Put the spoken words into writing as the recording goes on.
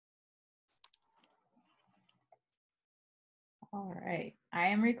All right, I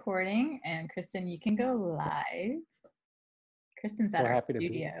am recording, and Kristen, you can go live. Kristen's at our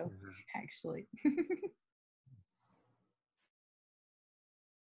studio, actually.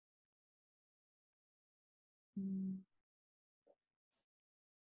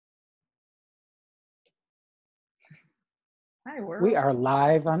 Hi, world. We are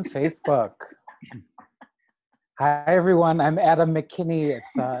live on Facebook. Hi, everyone. I'm Adam McKinney.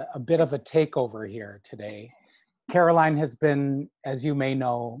 It's a bit of a takeover here today. Caroline has been, as you may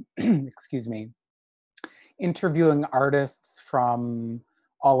know, excuse me, interviewing artists from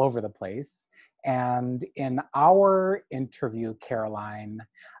all over the place. And in our interview, Caroline,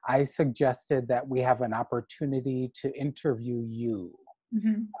 I suggested that we have an opportunity to interview you.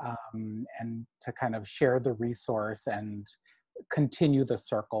 Mm-hmm. And to kind of share the resource and continue the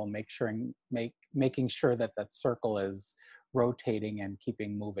circle, making sure that that circle is rotating and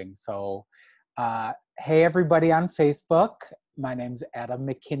keeping moving. So, hey everybody on Facebook, my name's Adam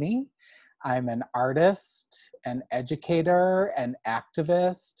McKinney. I'm an artist, an educator, an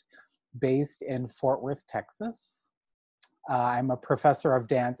activist based in Fort Worth, Texas. I'm a professor of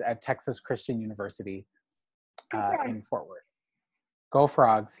dance at Texas Christian University in Fort Worth. Go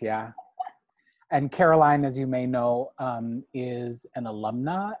Frogs, yeah. And Caroline, as you may know, is an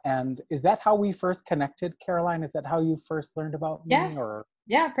alumna. And is that how we first connected, Caroline? Is that how you first learned about me? Yeah, or?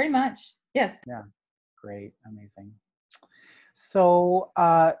 Yeah, pretty much, yes. Yeah, great, amazing. So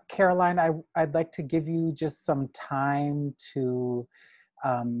Caroline, I'd like to give you just some time to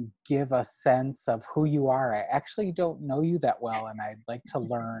give a sense of who you are. I actually don't know you that well, and I'd like to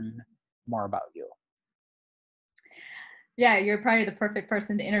learn more about you. Yeah, you're probably the perfect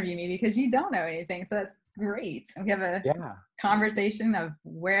person to interview me because you don't know anything. So that's great. We have a conversation of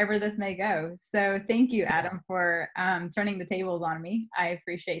wherever this may go. So thank you, Adam, for turning the tables on me. I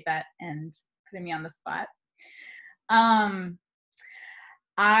appreciate that and putting me on the spot. I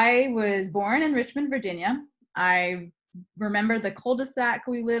was born in Richmond, Virginia. I remember the cul-de-sac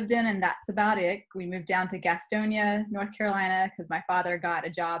we lived in, and that's about it. We moved down to Gastonia, North Carolina, because my father got a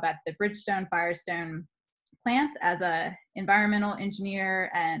job at the Bridgestone Firestone plant as a environmental engineer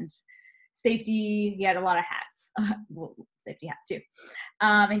and safety. He had a lot of hats, well, safety hats too.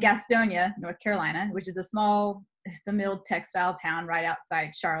 In Gastonia, North Carolina, which is it's a mill textile town right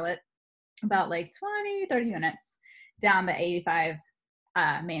outside Charlotte, about like 20-30 minutes down the 85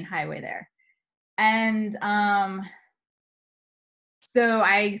 main highway there. And so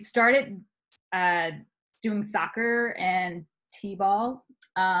I started doing soccer and t-ball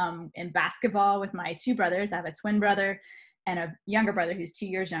and basketball with my two brothers. I have a twin brother and a younger brother who's 2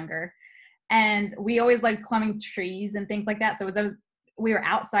 years younger. And we always liked climbing trees and things like that. So we were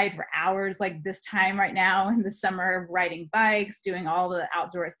outside for hours, like this time right now in the summer, riding bikes, doing all the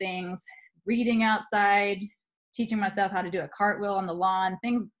outdoor things, reading outside, teaching myself how to do a cartwheel on the lawn,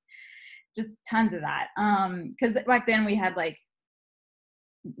 things, just tons of that. Because back then we had like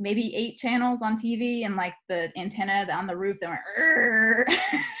maybe 8 channels on TV and like the antenna on the roof that went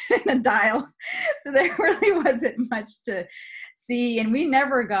and a dial. So there really wasn't much to see. And we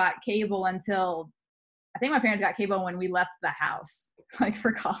never got cable until, I think my parents got cable when we left the house, like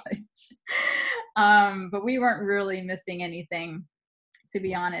for college. But we weren't really missing anything, to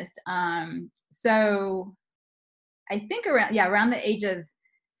be honest. So I think around the age of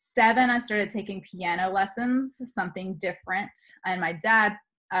 7, I started taking piano lessons, something different. And my dad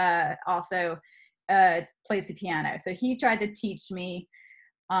also plays the piano. So he tried to teach me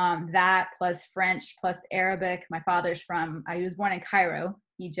that plus French plus Arabic. My father's he was born in Cairo,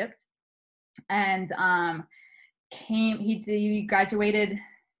 Egypt. And he graduated.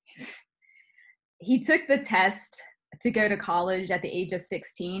 He took the test to go to college at the age of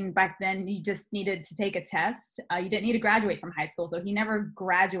 16. Back then, you just needed to take a test. You didn't need to graduate from high school. So he never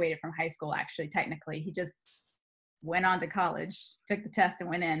graduated from high school, actually, technically. He just went on to college, took the test and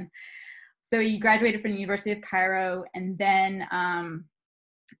went in. So he graduated from the University of Cairo and then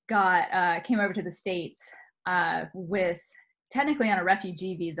came over to the States with technically on a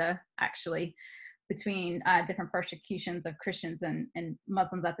refugee visa, actually, between different persecutions of Christians and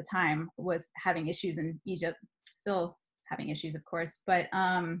Muslims at the time, was having issues in Egypt. Still having issues, of course, but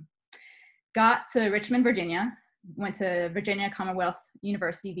got to Richmond, Virginia, went to Virginia Commonwealth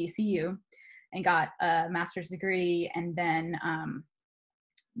University, VCU, and got a master's degree, and then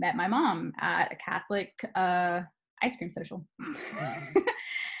met my mom at a Catholic ice cream social.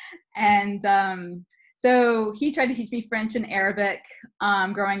 And so he tried to teach me French and Arabic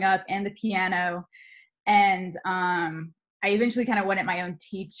growing up and the piano. And I eventually kind of wanted my own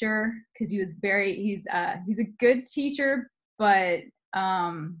teacher because he's a good teacher, but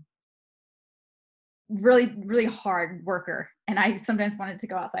really, really hard worker. And I sometimes wanted to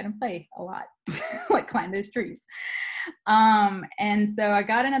go outside and play a lot, like climb those trees. And so I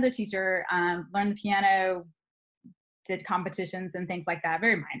got another teacher, learned the piano, did competitions and things like that,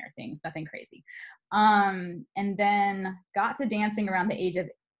 very minor things, nothing crazy. And then got to dancing around the age of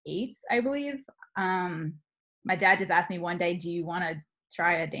 8, I believe. My dad just asked me one day, do you want to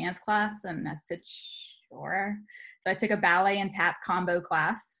try a dance class? And I said, sure. So I took a ballet and tap combo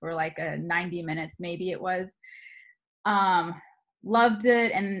class for like 90 minutes, maybe it was. Loved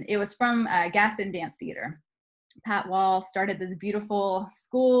it. And it was from Gaston Dance Theater. Pat Wall started this beautiful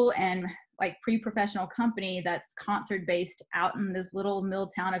school and like pre-professional company that's concert based out in this little mill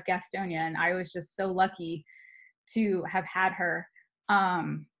town of Gastonia. And I was just so lucky to have had her.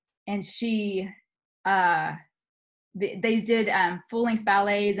 And she, they did full-length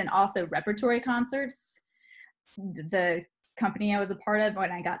ballets and also repertory concerts. The company I was a part of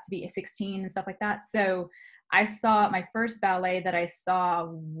when I got to be 16 and stuff like that. So I saw my first ballet that I saw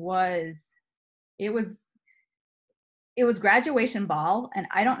was Graduation Ball. And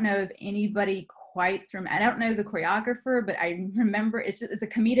I don't know if anybody quite I don't know the choreographer, but I remember it's a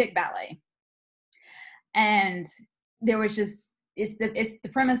comedic ballet. And there was just, the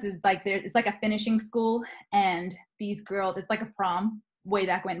premise is like, it's like a finishing school, and these girls, it's like a prom, way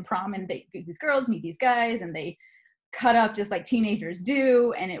back when prom, and these girls meet these guys and they cut up just like teenagers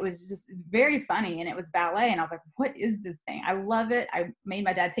do. And it was just very funny, and it was ballet. And I was like, what is this thing? I love it. I made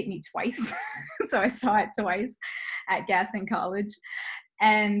my dad take me twice. So I saw it twice at Gaston College.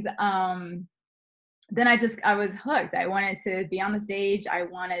 And then I was hooked. I wanted to be on the stage. I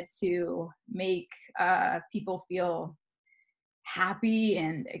wanted to make people feel happy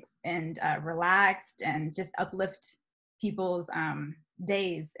and relaxed, and just uplift people's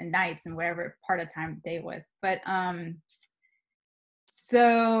days and nights and whatever part of time day was. But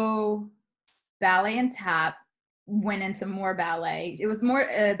so ballet and tap went into more ballet. It was more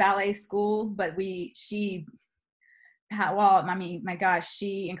a ballet school, but my gosh,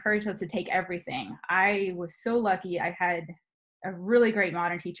 she encouraged us to take everything. I was so lucky. I had a really great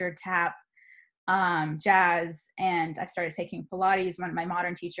modern teacher, tap, jazz, and I started taking Pilates. My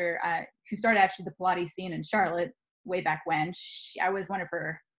modern teacher, who started actually the Pilates scene in Charlotte way back when, I was one of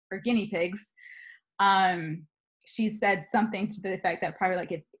her guinea pigs. She said something to the effect that probably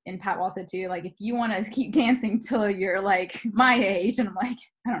like, and Pat Wall said too, like, if you want to keep dancing till you're like my age, and I'm like,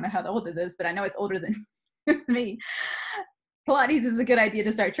 I don't know how old it is, but I know it's older than me, Pilates is a good idea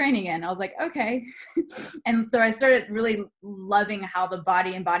to start training in. I was like, okay. And so I started really loving how the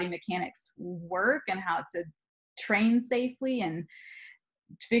body and body mechanics work, and how to train safely, and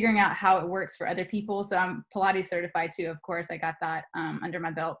figuring out how it works for other people. So I'm Pilates certified too, of course. I got that under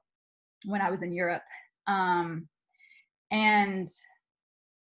my belt when I was in Europe. And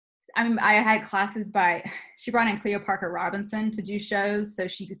I had classes she brought in Cleo Parker Robinson to do shows. So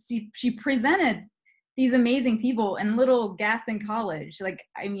she presented these amazing people in little Gaston College. Like,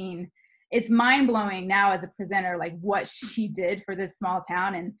 I mean, it's mind blowing now as a presenter, like what she did for this small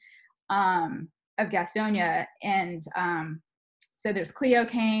town and of Gastonia. And so there's Cleo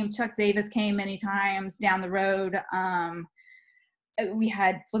came, Chuck Davis came many times down the road. We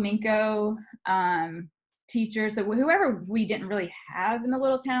had flamenco teachers. So whoever we didn't really have in the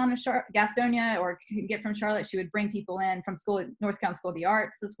little town of Gastonia or could get from Charlotte, she would bring people in from North Carolina School of the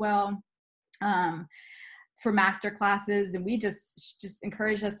Arts as well. For master classes, and we just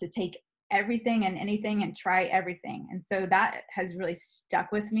encouraged us to take everything and anything and try everything. And so that has really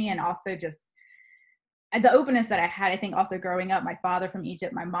stuck with me. And also just the openness that I had, I think also growing up, my father from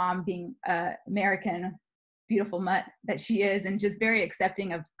Egypt, my mom being American, beautiful mutt that she is, and just very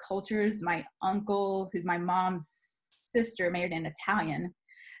accepting of cultures. My uncle, who's my mom's sister, married an Italian.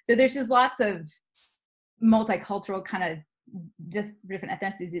 So there's just lots of multicultural kind of different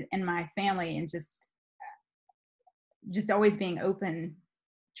ethnicities in my family, and just always being open,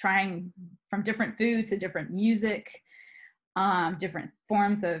 trying from different foods to different music, different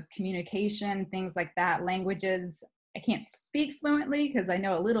forms of communication, things like that, languages. I can't speak fluently because I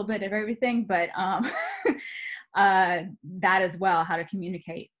know a little bit of everything, but that as well, how to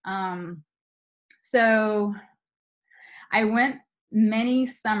communicate. So I went many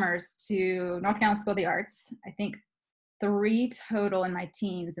summers to North Carolina School of the Arts, I think 3 total in my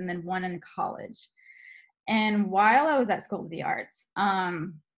teens, and then 1 in college. And while I was at School of the Arts, I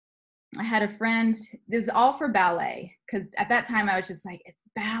had a friend, it was all for ballet, because at that time I was just like, it's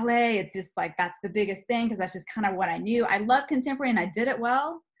ballet, it's just like, that's the biggest thing, because that's just kind of what I knew. I love contemporary and I did it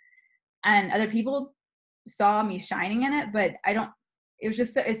well, and other people saw me shining in it, but it was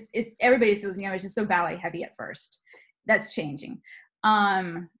just so, it's everybody says, it's just so ballet heavy at first. That's changing.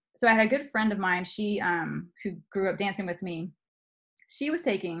 so I had a good friend of mine, she, who grew up dancing with me. She was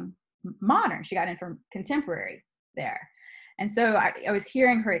taking modern. She got in from contemporary there. And so I was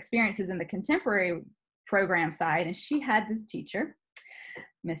hearing her experiences in the contemporary program side, and she had this teacher,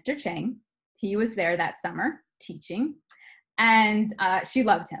 Mr. Chang. He was there that summer teaching, and she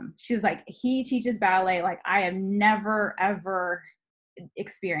loved him. She was like, he teaches ballet like I have never, ever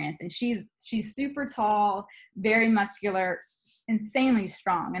experienced. And she's super tall, very muscular, insanely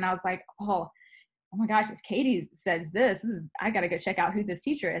strong. And I was like, oh my gosh, if Katie says this is, I got to go check out who this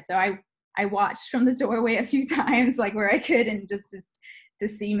teacher is. So I watched from the doorway a few times, like where I could, and just to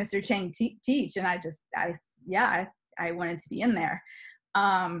see Mr. Chang teach. And I wanted to be in there.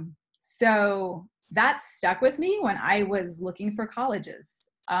 So that stuck with me when I was looking for colleges,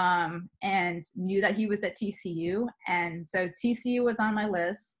 and knew that he was at TCU. And so TCU was on my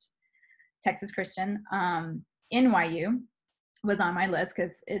list, Texas Christian. NYU was on my list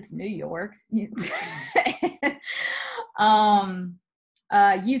because it's New York.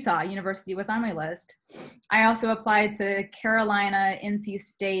 Utah University was on my list. I also applied to Carolina, NC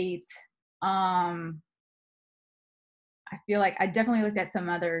State. I feel like I definitely looked at some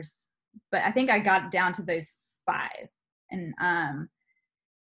others, but I think I got down to those 5. And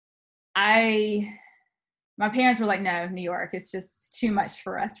my parents were like, no, New York, it's just too much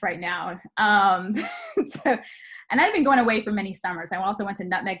for us right now. And I'd been going away for many summers. I also went to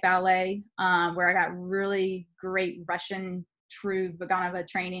Nutmeg Ballet, where I got really great Russian true Vaganova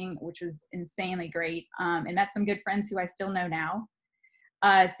training, which was insanely great, and met some good friends who I still know now.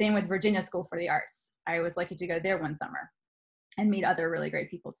 Same with Virginia School for the Arts. I was lucky to go there one summer and meet other really great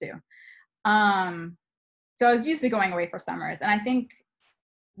people too. So I was used to going away for summers, and I think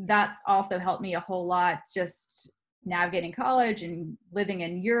that's also helped me a whole lot, just navigating college and living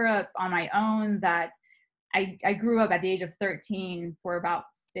in Europe on my own, that I grew up at the age of 13 for about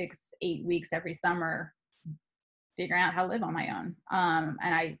 6-8 weeks every summer, figuring out how to live on my own.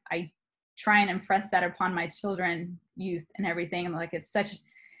 And I try and impress that upon my children, youth, and everything. And like, it's such an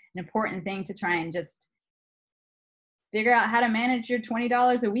important thing to try and just figure out how to manage your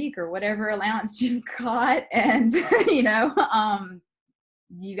 $20 a week or whatever allowance you've got. And,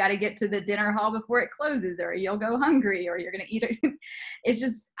 you got to get to the dinner hall before it closes, or you'll go hungry, or you're going to eat it. It's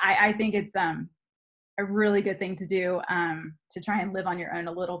just, I think it's a really good thing to do, to try and live on your own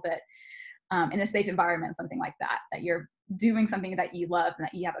a little bit, in a safe environment, something like that you're doing something that you love and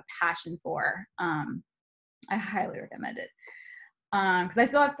that you have a passion for. I highly recommend it. Because I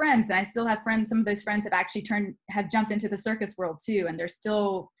still have friends, and I still have friends. Some of those friends have actually have jumped into the circus world too, and they're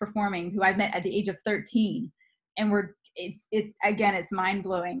still performing, who I met at the age of 13, and it's mind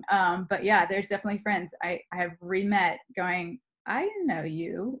blowing. But yeah, there's definitely friends I have re-met going, I know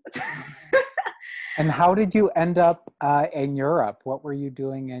you. And how did you end up in Europe? What were you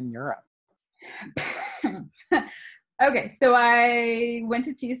doing in Europe? Okay, so I went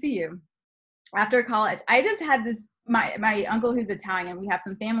to TCU after college. I just had this, my uncle who's Italian, we have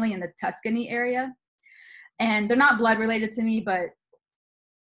some family in the Tuscany area, and they're not blood related to me, but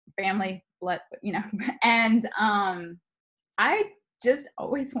family blood, and I just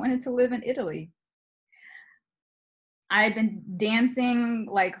always wanted to live in Italy. I had been dancing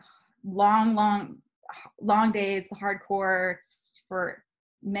like long days, hardcore, for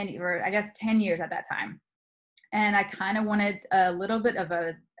I guess 10 years at that time. And I kind of wanted a little bit of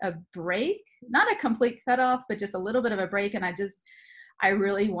a break, not a complete cutoff, but just a little bit of a break. And I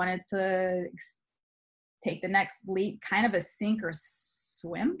really wanted to take the next leap, kind of a sink or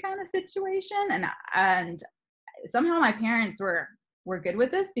swim kind of situation. And somehow my parents were good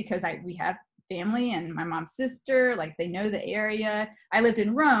with this, because we have family, and my mom's sister, like, they know the area. I lived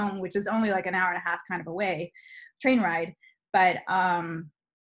in Rome, which is only like an hour and a half kind of away, train ride. But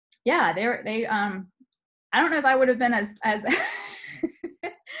yeah, they I don't know if I would have been as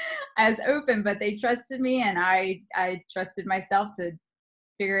as open, but they trusted me, and I trusted myself to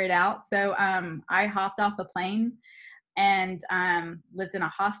figure it out. So I hopped off the plane and lived in a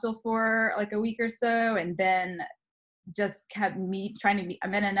hostel for like a week or so, and then just kept I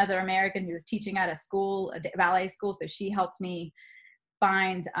met another American who was teaching at a ballet school. So she helped me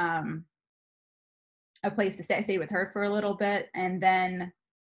find a place to stay. I stayed with her for a little bit. And then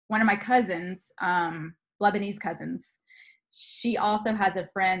one of my cousins, Lebanese cousins, she also has a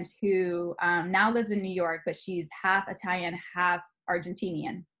friend who now lives in New York, but she's half Italian, half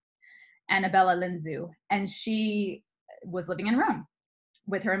Argentinian, Annabella Linzu. And she was living in Rome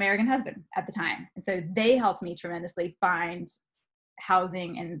with her American husband at the time. And so they helped me tremendously find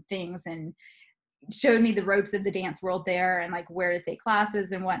housing and things, and showed me the ropes of the dance world there, and like where to take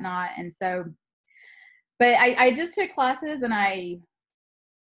classes and whatnot. And so, but I just took classes, and I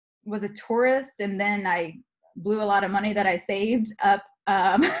was a tourist, and then I blew a lot of money that I saved up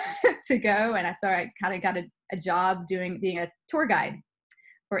to go. And I kind of got a job being a tour guide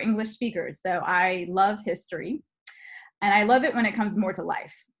for English speakers. So I love history, and I love it when it comes more to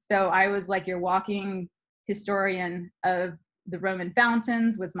life. So I was like your walking historian of the Roman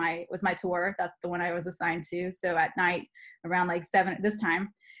fountains was my tour. That's the one I was assigned to. So at night around like 7 this time,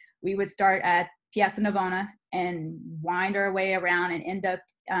 we would start at Piazza Navona and wind our way around and end up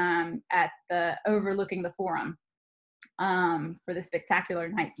at the overlooking the Forum for the spectacular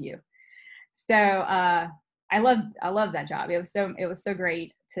night view. So I loved that job. It was so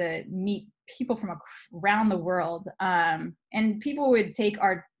great to meet people from around the world, and people would take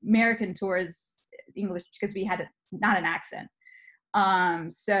our American tours English because we had not an accent.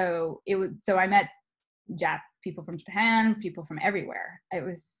 So I met people from Japan, people from everywhere. It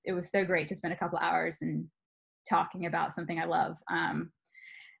was so great to spend a couple hours and talking about something I love.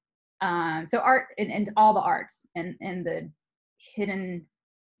 So art and all the arts and the hidden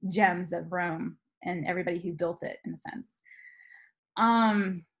gems of Rome and everybody who built it, in a sense.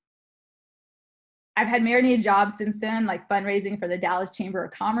 I've had many jobs since then, like fundraising for the Dallas Chamber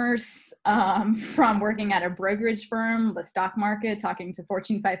of Commerce, from working at a brokerage firm, the stock market, talking to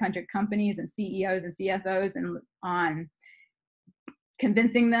Fortune 500 companies and CEOs and CFOs, and on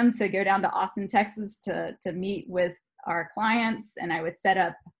convincing them to go down to Austin, Texas to meet with our clients. And I would set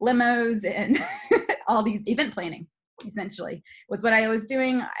up limos and all these event planning, essentially, was what I was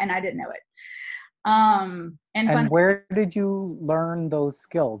doing, and I didn't know it. And where did you learn those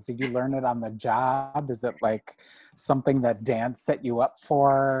skills? Did you learn it on the job? Is it like something that dance set you up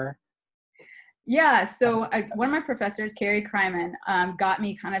for? Yeah, so one of my professors, Carrie Kryman, got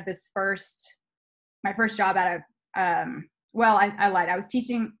me kind of my first job at a, well, I lied. I was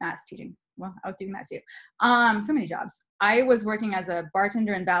teaching. Well, I was doing that too. So many jobs. I was working as a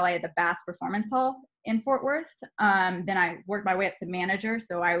bartender in ballet at the Bass Performance Hall in Fort Worth. Then I worked my way up to manager.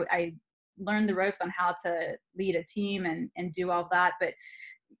 So I learned the ropes on how to lead a team and do all that. But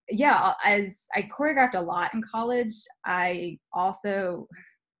yeah, as I choreographed a lot in college, I also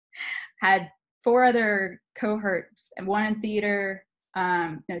had 4 other cohorts, and 1 in theater, 2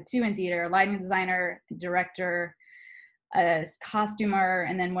 in theater, a lighting designer, director, a costumer,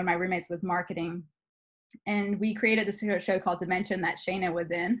 and then one of my roommates was marketing. And we created this show called Dimension that Shayna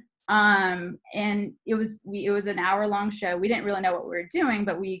was in. And it was an hour-long show. We didn't really know what we were doing,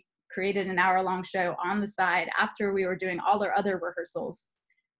 but we created an hour-long show on the side after we were doing all our other rehearsals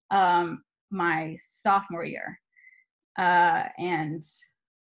my sophomore year. And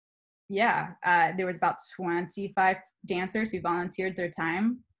yeah, there was about 25 dancers who volunteered their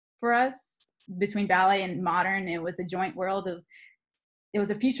time for us between ballet and modern. It was a joint world. It was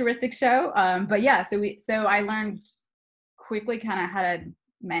a futuristic show. But yeah, so I learned quickly kind of how to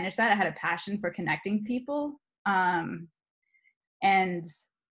manage that. I had a passion for connecting people. And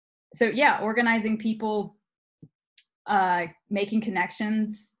so yeah, organizing people, making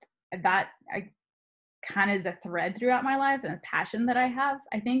connections, that kind of is a thread throughout my life, and a passion that I have,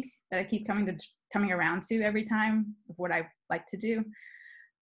 I think, that I keep coming around to every time of what I like to do.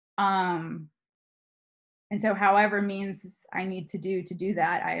 And so however means I need to do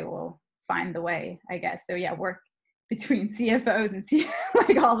that, I will find the way, I guess. So yeah, work between CFOs and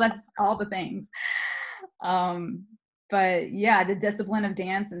like all the things. But yeah, the discipline of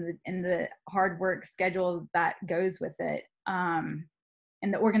dance and the hard work schedule that goes with it,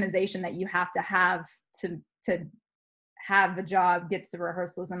 and the organization that you have to have have the job, get to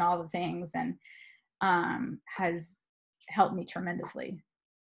rehearsals and all the things, and has helped me tremendously.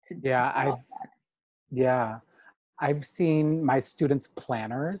 I've seen my students'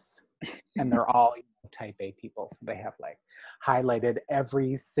 planners, and they're all type A people, so they have like highlighted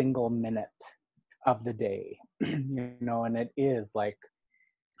every single minute of the day, and it is like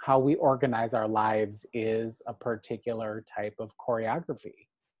how we organize our lives is a particular type of choreography,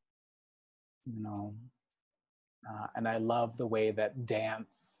 and I love the way that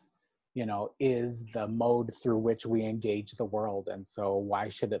dance, is the mode through which we engage the world, and so why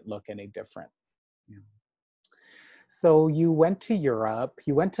should it look any different? So you went to Europe,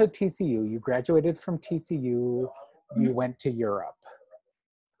 you went to TCU, you graduated from TCU, you went to Europe.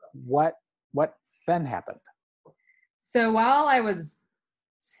 What then happened? So while I was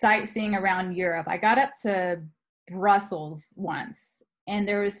sightseeing around Europe, I got up to Brussels once, and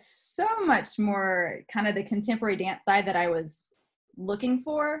there was so much more kind of the contemporary dance side that I was looking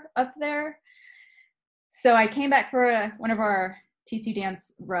for up there. So I came back for one of our TCU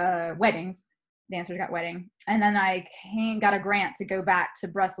dance weddings, dancers got wedding. And then I got a grant to go back to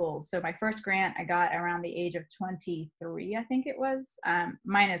Brussels. So my first grant I got around the age of 23, I think it was,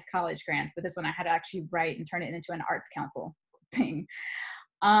 minus college grants, but this one I had to actually write and turn it into an arts council thing,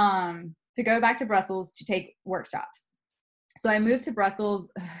 to go back to Brussels to take workshops. So I moved to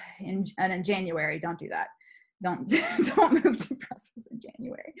Brussels in January. Don't do that. Don't move to Brussels in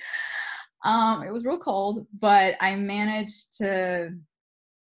January. It was real cold, but I managed to,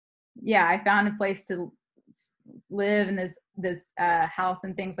 I found a place to live in this house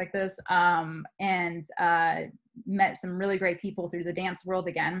and things like this, and met some really great people through the dance world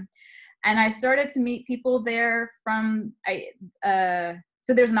again. And I started to meet people there from, so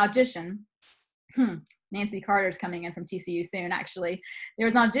there's an audition. Nancy Carter's coming in from TCU soon, actually. There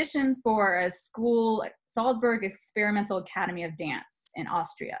was an audition for a school, Salzburg Experimental Academy of Dance in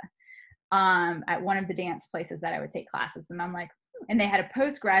Austria, at one of the dance places that I would take classes. And I'm like, and they had a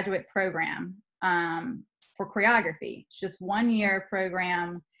postgraduate program for choreography. It's just 1 year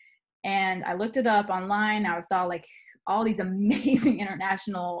program. And I looked it up online. I saw like all these amazing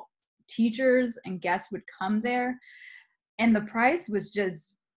international teachers and guests would come there. And the price was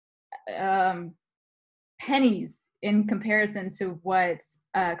just pennies in comparison to what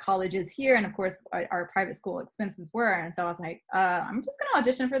colleges here, and of course our private school expenses were. And so I was like, I'm just gonna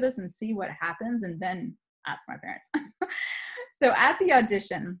audition for this and see what happens, and then ask my parents. So at the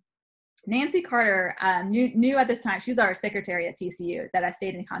audition, Nancy Carter knew at this time, she was our secretary at TCU that I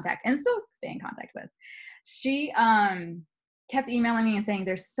stayed in contact and still stay in contact with. She kept emailing me and saying,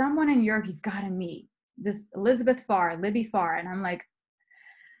 there's someone in Europe you've got to meet, this Libby Farr. And I'm like,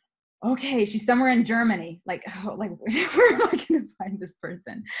 okay, she's somewhere in Germany. Like, where am I going to find this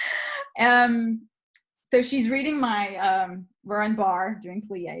person? So she's reading my, we're in bar doing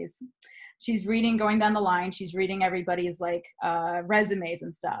pliés. She's reading, going down the line, she's reading everybody's like resumes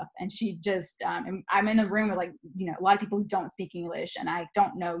and stuff. And she just, and I'm in a room with like, a lot of people who don't speak English, and I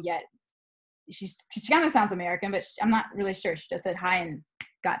don't know yet. She kind of sounds American, but I'm not really sure. She just said hi and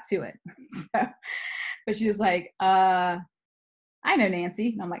got to it. So, but she was like, I know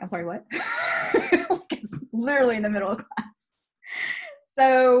Nancy. And I'm like, I'm sorry, what? It's literally in the middle of class.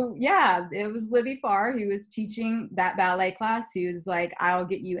 So yeah, it was Libby Farr who was teaching that ballet class, who was like, I'll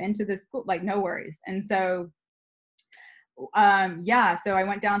get you into this school, like no worries. And so, so I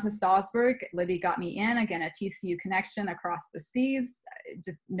went down to Salzburg. Libby got me in, again, a TCU connection across the seas.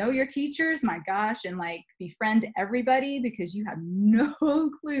 Just know your teachers, my gosh, and like befriend everybody, because you have no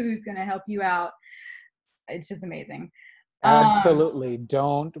clue who's going to help you out. It's just amazing. Absolutely.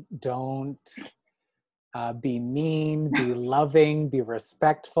 Don't be mean, be loving, be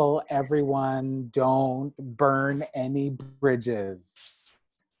respectful. Everyone, don't burn any bridges.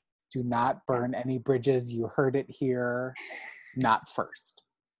 Do not burn any bridges. You heard it here. Not first.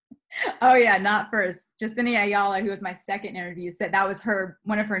 Oh yeah, not first. Justini Ayala, who was my second interview, said that was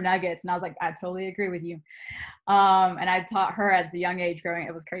one of her nuggets. And I was like, I totally agree with you. And I taught her at a young age growing.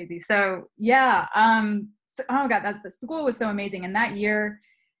 It was crazy. So yeah. So, oh my God, the school was so amazing. And that year,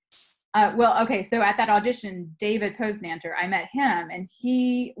 so at that audition, David Posnanter, I met him, and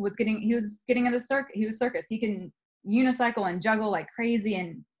he was getting into circus. He was circus. He can unicycle and juggle like crazy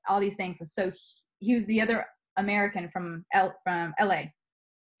and all these things. And so he was the other American from LA.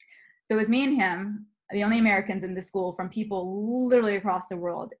 So it was me and him, the only Americans in the school, from people literally across the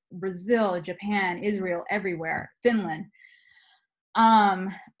world: Brazil, Japan, Israel, everywhere, Finland.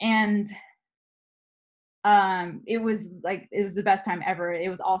 It was the best time ever. It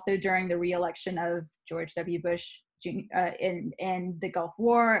was also during the re-election of George W. Bush in the Gulf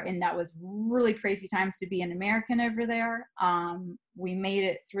War, and that was really crazy times to be an American over there. We made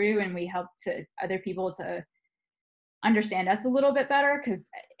it through, and we helped other people to understand us a little bit better,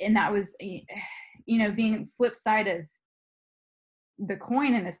 and that was, being flip side of the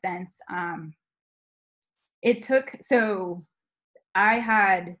coin in a sense. I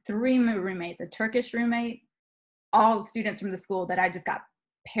had 3 roommates, a Turkish roommate, all students from the school that I just got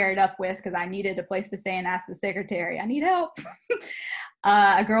paired up with because I needed a place to stay and asked the secretary, I need help.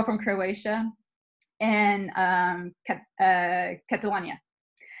 A girl from Croatia, and Catalonia,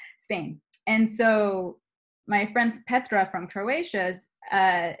 Spain. And so my friend Petra from Croatia,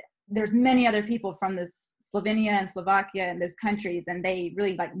 there's many other people from Slovenia and Slovakia and those countries, and they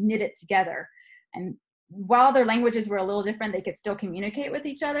really like knit it together. And while their languages were a little different, they could still communicate with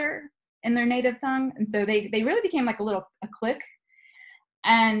each other in their native tongue. And so they really became like a clique.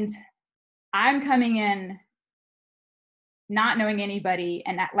 And I'm coming in not knowing anybody,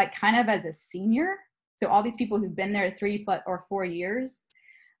 and like kind of as a senior. So all these people who've been there 3 or 4 years,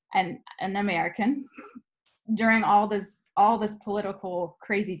 and an American, during all this political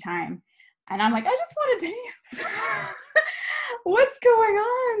crazy time. And I'm like, I just want to dance. What's going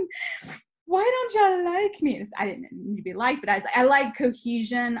on? Why don't y'all like me? I didn't need to be liked, but I like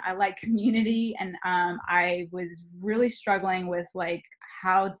cohesion. I like community. And I was really struggling with like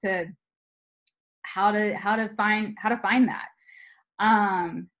how to find that.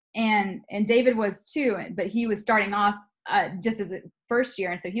 And David was too, but he was starting off just as a first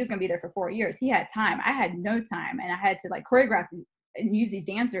year. And so he was going to be there for 4 years. He had time. I had no time. And I had to like choreograph and use these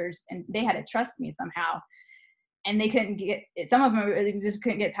dancers, and they had to trust me somehow. And they couldn't get, some of them they just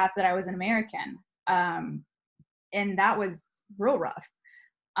couldn't get past that I was an American. And that was real rough.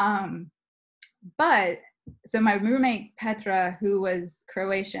 But so my roommate Petra, who was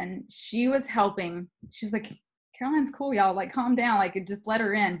Croatian, she was helping. She's like, Caroline's cool, y'all, like calm down, like just let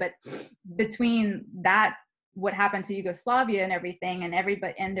her in. But between that, what happened to Yugoslavia and everything, and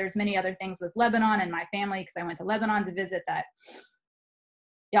everybody, and there's many other things with Lebanon and my family, because I went to Lebanon to visit, that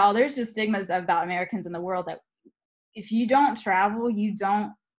y'all, there's just stigmas about Americans in the world that if you don't travel, you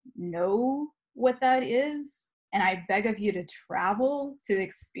don't know what that is. And I beg of you to travel to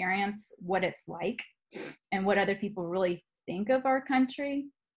experience what it's like and what other people really think of our country.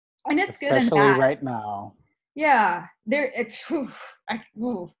 And it's good and bad. Especially right now. Yeah,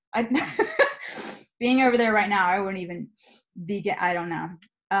 being over there right now, I wouldn't even I don't know.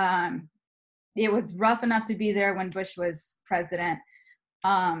 It was rough enough to be there when Bush was president.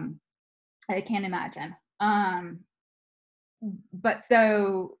 I can't imagine. But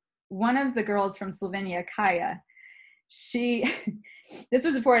so one of the girls from Slovenia, Kaya, this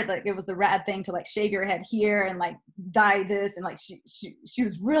was before like it was the rad thing to like shave your head here and like dye this, and like she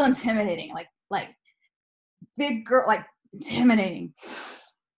was real intimidating, like big girl, like intimidating.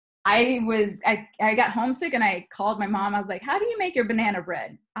 I got homesick and I called my mom. I was like, how do you make your banana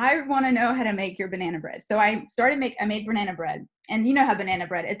bread? I want to know how to make your banana bread. So I made banana bread. And you know how banana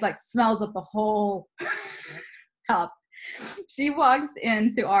bread, it like smells up the whole house. She walks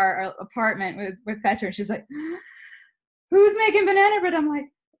into our apartment with Petra, and she's like, who's making banana bread? I'm like,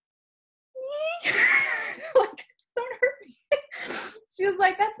 me? Like, don't hurt me. She was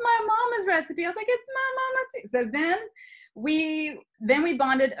like, that's my mama's recipe. I was like, it's my mama too. So then we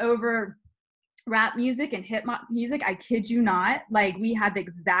bonded over rap music and hip hop music. I kid you not. Like, we had the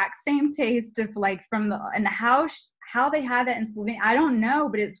exact same taste of like and how they had that in Slovenia, I don't know,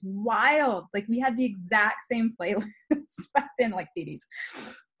 but it's wild. Like, we had the exact same playlist back then, like CDs.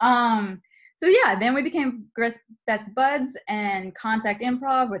 So yeah, then we became best buds and contact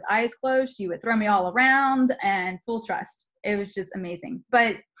improv with eyes closed. She would throw me all around and full trust. It was just amazing.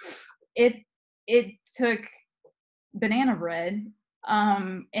 But it took banana bread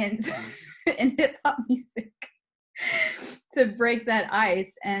and and hip hop music to break that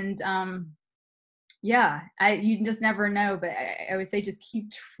ice. And yeah, you just never know. But I would say just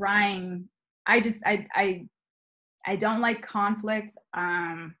keep trying. I don't like conflict.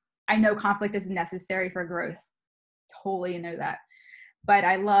 I know conflict is necessary for growth. Totally know that. But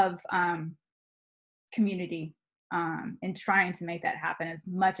I love community and trying to make that happen as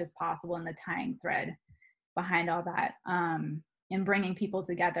much as possible, in the tying thread behind all that, and bringing people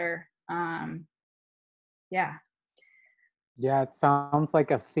together. Yeah. Yeah, it sounds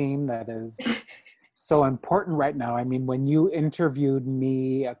like a theme that is so important right now. I mean, when you interviewed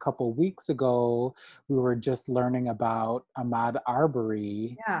me a couple weeks ago, we were just learning about Ahmaud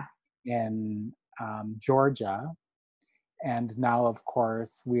Arbery in Georgia. And now, of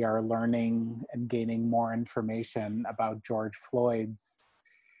course, we are learning and gaining more information about George Floyd's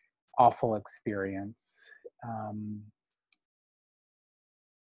awful experience.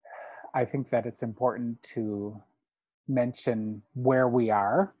 I think that it's important to mention where we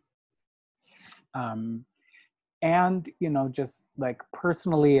are. And, you know, just like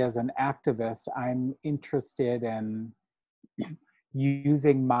personally as an activist, I'm interested in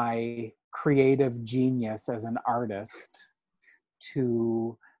using my creative genius as an artist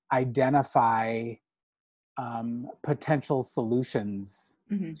to identify potential solutions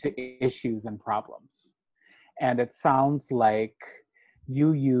to issues and problems. And it sounds like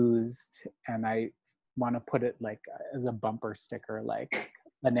you used, and I want to put it like as a bumper sticker, like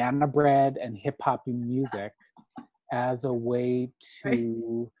banana bread and hip hop music as a way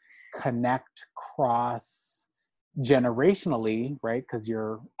to connect cross generationally, right? Because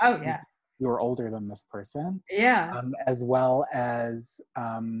you're older than this person. Yeah. As well as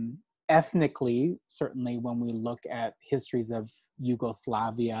ethnically, certainly when we look at histories of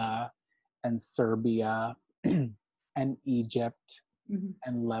Yugoslavia and Serbia and Egypt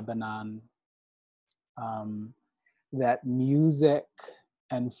and Lebanon, that music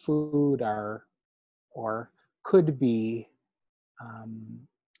and food are, or could be,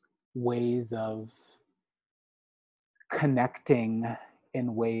 ways of connecting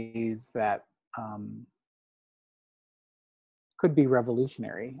in ways that could be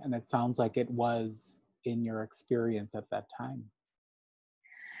revolutionary. And it sounds like it was in your experience at that time.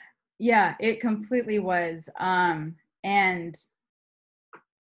 Yeah, it completely was. And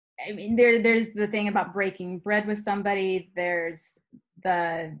I mean, there's the thing about breaking bread with somebody. There's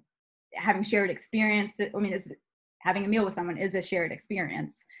the having shared experience. I mean, having a meal with someone is a shared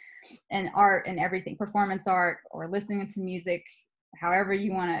experience. And art and everything, performance art or listening to music, however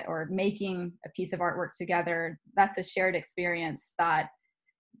you want it, or making a piece of artwork together, that's a shared experience that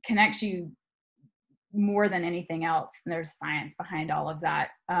connects you more than anything else. And there's science behind all of that.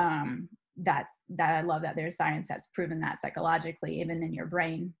 That I love that there's science that's proven that psychologically, even in your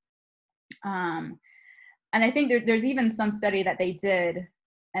brain. And I think there's even some study that they did,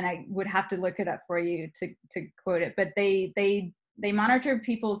 and I would have to look it up for you to quote it, but they monitor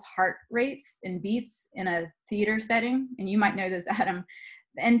people's heart rates and beats in a theater setting, and you might know this, Adam.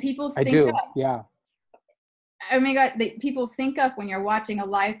 And people sync up. Yeah. Oh my God, people sync up when you're watching a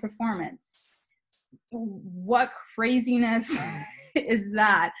live performance. What craziness is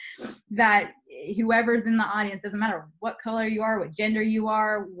that? That whoever's in the audience, doesn't matter what color you are, what gender you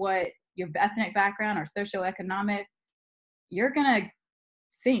are, what your ethnic background or socioeconomic, you're gonna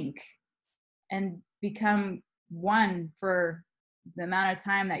sync and become one for the amount of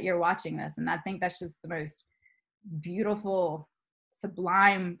time that you're watching this. And I think that's just the most beautiful,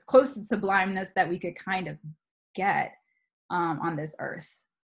 sublime, close to sublimeness that we could kind of get on this earth,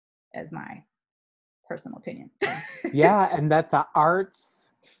 as my personal opinion. Yeah, and that the arts,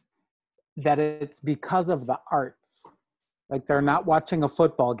 that it's because of the arts. Like they're not watching a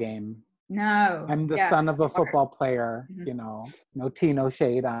football game. No. I'm the son of a football player, you know, no tea, no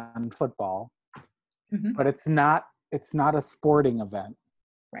shade on football. But it's not a sporting event.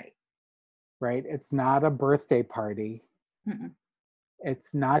 Right. Right? It's not a birthday party.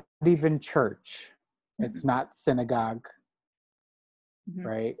 It's not even church. It's not synagogue.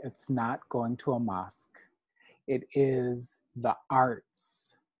 Right? It's not going to a mosque. It is the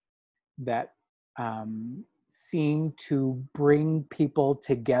arts that seem to bring people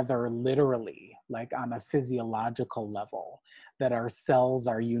together literally, like on a physiological level, that our cells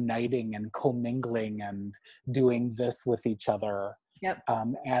are uniting and commingling and doing this with each other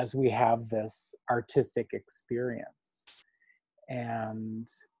as we have this artistic experience. And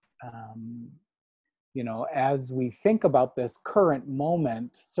you know, as we think about this current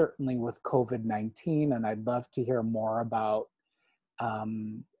moment, certainly with COVID-19, and I'd love to hear more about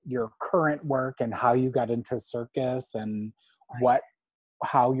your current work and how you got into circus and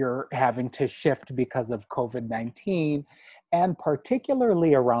how you're having to shift because of COVID-19, and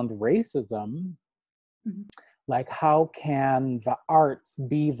particularly around racism. Like, how can the arts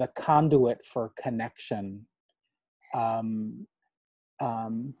be the conduit for connection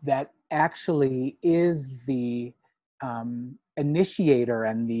that actually is the initiator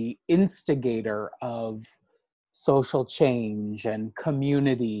and the instigator of social change and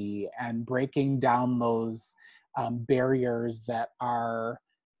community and breaking down those barriers that are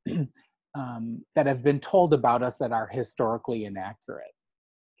that have been told about us that are historically inaccurate?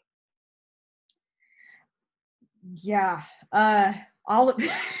 Yeah, all of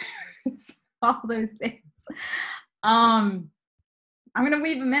all those things. I'm going to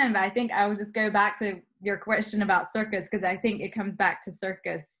weave them in, but I think I will just go back to your question about circus, because I think it comes back to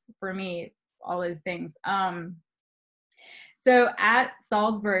circus for me, all those things. So at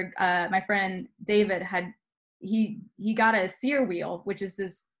Salzburg, my friend David he got a sear wheel, which is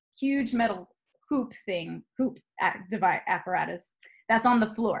this huge metal hoop apparatus that's on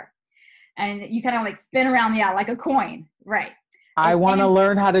the floor. And you kind of like spin around like a coin, right? I want to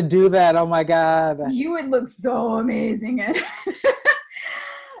learn how to do that. Oh my God. You would look so amazing at it.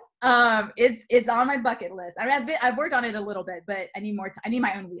 It's on my bucket list. I mean, I've worked on it a little bit, but I need more time. I need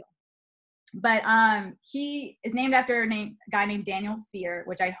my own wheel. But he is named after a guy named Daniel Sear,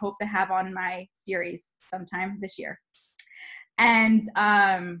 which I hope to have on my series sometime this year. And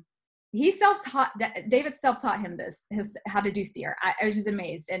he David self-taught him how to do sear. I was just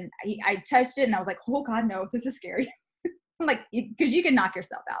amazed. And I touched it and I was like, oh God, no, this is scary. Like, because you can knock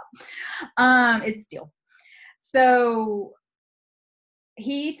yourself out. It's steel. So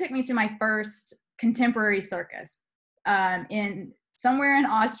he took me to my first contemporary circus somewhere in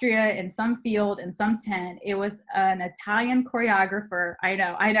Austria, in some field, in some tent. It was an Italian choreographer. I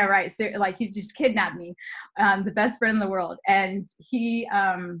know, right? So, like, he just kidnapped me, the best friend in the world. And it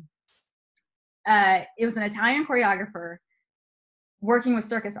was an Italian choreographer working with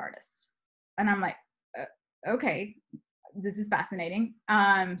circus artists. And I'm like, okay, this is fascinating.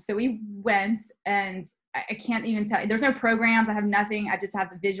 So we went, and I can't even tell you, there's no programs. I have nothing. I just have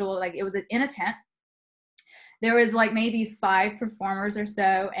the visual, like it was in a tent. There was like maybe 5 performers or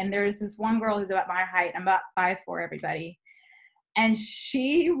so. And there's this one girl who's about my height. I'm about 5'4", everybody. And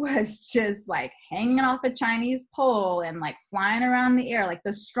she was just like hanging off a Chinese pole and like flying around the air, like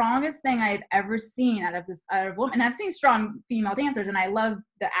the strongest thing I had ever seen out of woman. And I've seen strong female dancers, and I love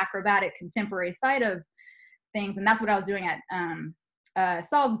the acrobatic contemporary side of things. And that's what I was doing at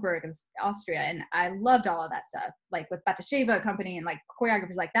Salzburg in Austria. And I loved all of that stuff, like with Batasheva company and like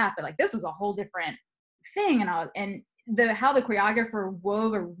choreographers like that. But like, this was a whole different thing. And how the choreographer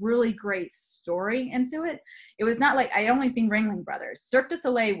wove a really great story into it. It was not like, I only seen Ringling Brothers. Cirque du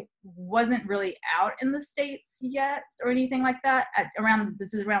Soleil wasn't really out in the States yet or anything like that.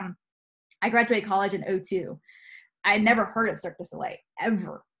 I graduated college in 2002. I had never heard of Cirque du Soleil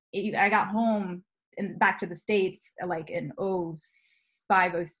ever. I got home and back to the States like in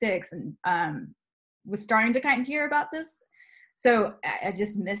 2005, 2006, and was starting to kind of hear about this. So I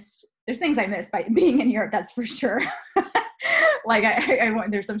just missed, there's things I missed by being in Europe, that's for sure. Like I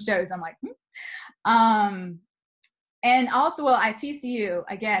went, there's some shows I'm like, and also, well, at TCU,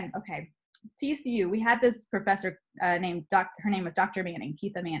 again, okay, TCU, we had this professor her name was Dr. Manning,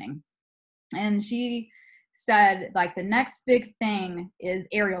 Keitha Manning. And she said, like, the next big thing is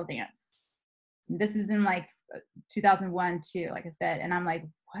aerial dance. This is in like 2001 too, like I said. And I'm like,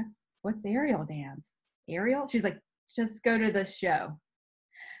 what's aerial dance? Aerial? She's like, just go to the show.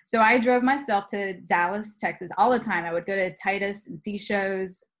 So I drove myself to Dallas, Texas all the time. I would go to Titus and see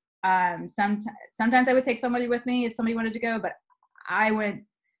shows. Sometimes I would take somebody with me if somebody wanted to go, but I went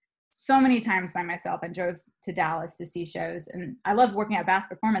so many times by myself and drove to Dallas to see shows. And I loved working at Bass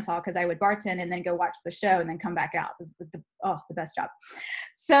Performance Hall because I would bartend and then go watch the show and then come back out. It was the best job.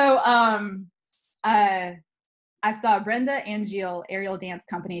 So I saw Brenda Daniels Aerial Dance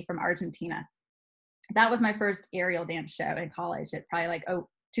Company from Argentina. That was my first aerial dance show in college at probably like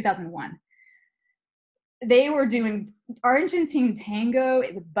 2001. They were doing Argentine tango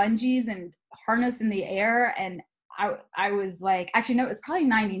with bungees and harness in the air. And I was like, actually, no, it was probably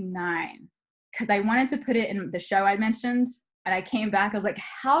 99 because I wanted to put it in the show I mentioned. And I came back, I was like,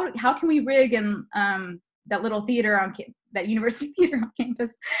 how can we rig in that little theater that university theater on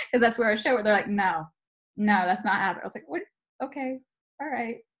campus? Because that's where our show, they're like, no, that's not happening. I was like, what? Okay, all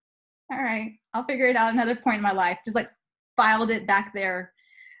right, I'll figure it out another point in my life. Just like filed it back there.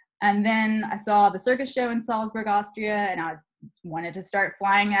 And then I saw the circus show in Salzburg, Austria, and I wanted to start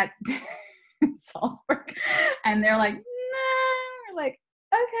flying at Salzburg. And they're like, no. We're like,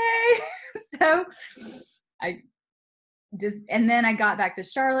 okay. So and then I got back to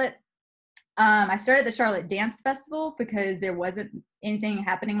Charlotte. I started the Charlotte Dance Festival because there wasn't anything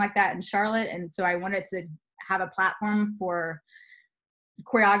happening like that in Charlotte. And so I wanted to have a platform for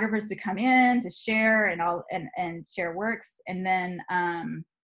choreographers to come in to share and share works. And then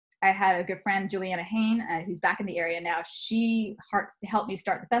I had a good friend, Juliana Hane, who's back in the area now. She helped me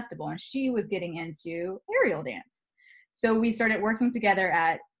start the festival, and she was getting into aerial dance. So we started working together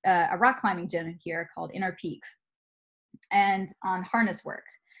at a rock climbing gym here called Inner Peaks, and on harness work.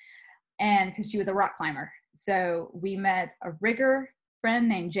 And because she was a rock climber. So we met a rigger friend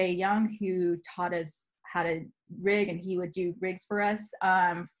named Jay Young who taught us how to rig, and he would do rigs for us.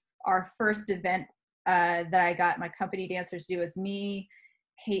 Our first event that I got my company dancers to do was me,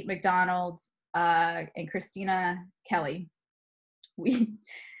 Kate McDonald, and Christina Kelly.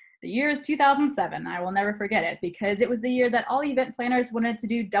 The year is 2007. I will never forget it because it was the year that all event planners wanted to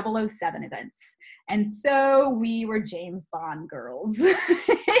do 007 events. And so we were James Bond girls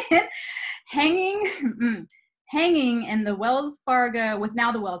hanging in the Wells Fargo, was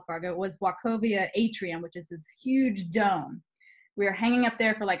now the Wells Fargo, was Wachovia Atrium, which is this huge dome. We were hanging up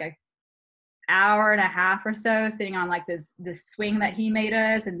there for like an hour and a half or so, sitting on like this swing that he made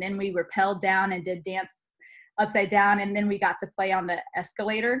us. And then we rappelled down and did dance upside down. And then we got to play on the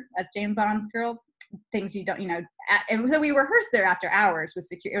escalator as James Bond's girls, things you don't, and so we rehearsed there after hours with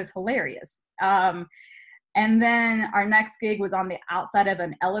security. It was hilarious. And then our next gig was on the outside of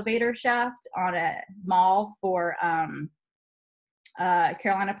an elevator shaft on a mall for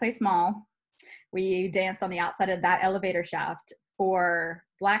Carolina Place Mall. We danced on the outside of that elevator shaft for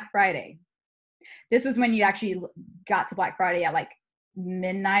Black Friday. This was when you actually got to Black Friday at like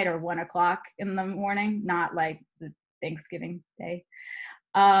midnight or 1 o'clock in the morning, not like the Thanksgiving day.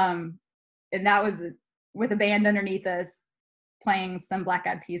 And that was with a band underneath us playing some Black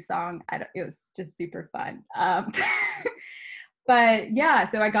Eyed Peas song. It was just super fun. But yeah,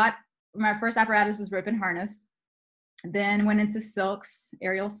 so I got my first apparatus was rope and harness, then went into silks,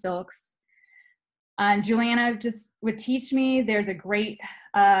 aerial silks. Juliana just would teach me. There's a great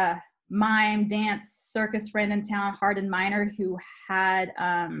mime, dance, circus friend in town, Hardin Miner, who had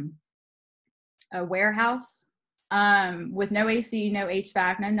a warehouse with no AC, no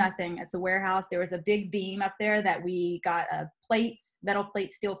HVAC, no nothing. It's a warehouse. There was a big beam up there that we got a plate, metal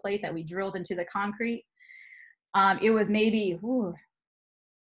plate, steel plate that we drilled into the concrete. It was maybe 14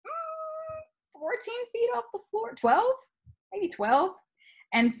 feet off the floor, 12, maybe 12.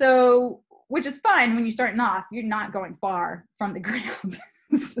 And so, which is fine when you're starting off, you're not going far from the ground.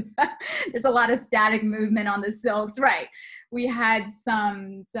 There's a lot of static movement on the silks, right? We had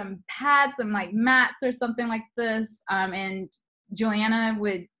some pads, some like mats or something like this. And Juliana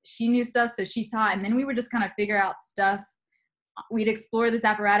she knew stuff, so she taught. And then we would just kind of figure out stuff. We'd explore this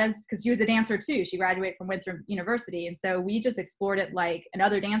apparatus because she was a dancer too. She graduated from Winthrop University. And so we just explored it like, and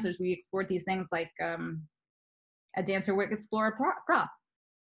other dancers, we explored these things like a dancer would explore a prop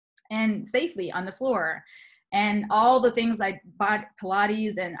and safely on the floor. And all the things I bought,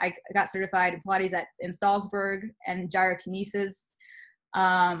 Pilates, and I got certified in Pilates in Salzburg, and gyrokinesis.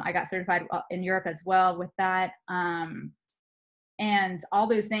 I got certified in Europe as well with that. And all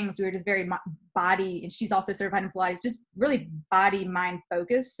those things, we were just very body, and she's also certified in Pilates, just really body, mind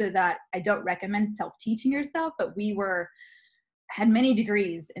focused, so that I don't recommend self-teaching yourself, but had many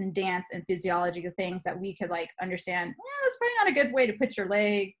degrees in dance and physiology, the things that we could like understand, that's probably not a good way to put your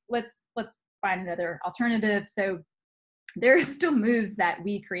leg. Let's find another alternative. So there are still moves that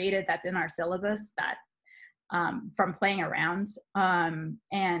we created that's in our syllabus that from playing around, and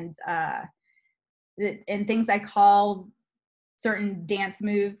things I call certain dance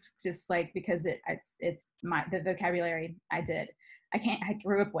moves, just like because it's the vocabulary I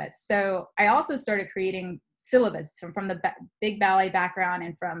grew up with. So I also started creating syllabus from the big ballet background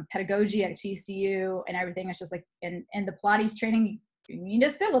and from pedagogy at GCU and everything. It's just like in the Pilates training, you need a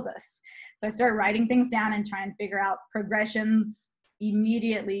syllabus. So I started writing things down and trying to figure out progressions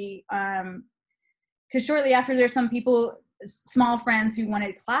immediately. Because shortly after, there's some people, small friends, who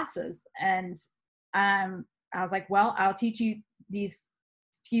wanted classes. And I was like, well, I'll teach you these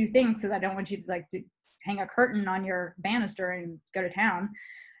few things because I don't want you to hang a curtain on your banister and go to town.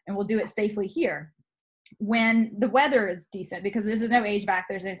 And we'll do it safely here when the weather is decent, because this is no HVAC,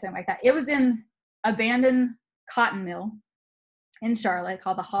 there's anything like that. It was in abandoned cotton mill in Charlotte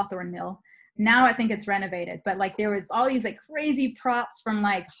called the Hawthorne Mill. Now I think it's renovated, but like there was all these like crazy props from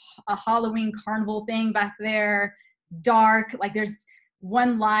like a Halloween carnival thing back there, dark, like there's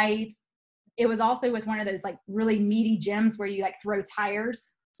one light. It was also with one of those like really meaty gyms where you like throw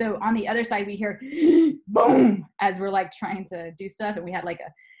tires. So on the other side we hear boom as we're like trying to do stuff, and we had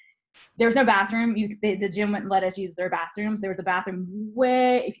there was no bathroom. The gym wouldn't let us use their bathrooms. There was a bathroom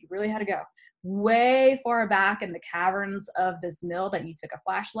if you really had to go, way far back in the caverns of this mill that you took a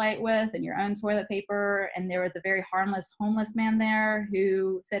flashlight with and your own toilet paper. And there was a very harmless homeless man there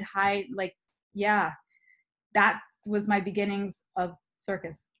who said hi. Yeah, that was my beginnings of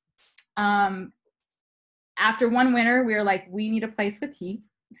circus. After one winter, we were like, we need a place with heat.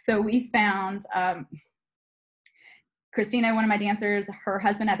 So we found Christina, one of my dancers, her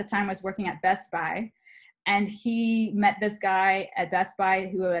husband at the time was working at Best Buy. And he met this guy at Best Buy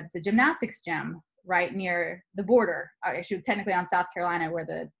who had a gymnastics gym right near the border, actually technically on South Carolina where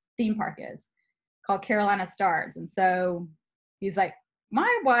the theme park is, called Carolina Stars. And so he's like,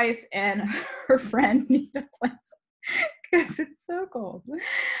 my wife and her friend need a place because it's so cold.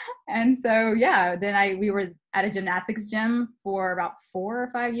 And so, yeah, then we were at a gymnastics gym for about 4 or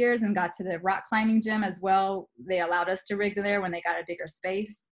 5 years and got to the rock climbing gym as well. They allowed us to rig there when they got a bigger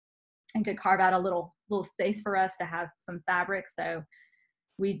space and could carve out a little space for us to have some fabric. So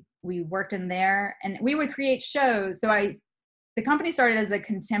we worked in there, and we would create shows. So the company started as a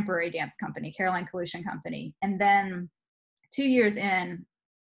contemporary dance company, Calouche and Company. And then 2 years in,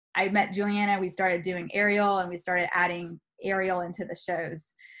 I met Juliana. We started doing aerial, and we started adding aerial into the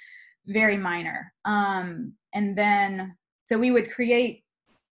shows, very minor. And then, so we would create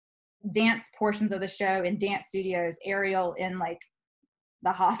dance portions of the show in dance studios, aerial in like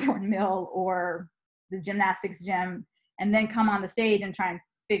the Hawthorne Mill or the gymnastics gym, and then come on the stage and try and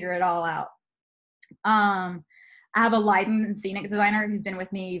figure it all out. I have a lighting and scenic designer who's been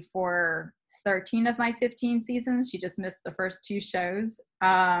with me for 13 of my 15 seasons. She just missed the first 2 shows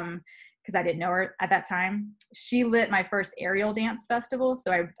because I didn't know her at that time. She lit my first aerial dance festival.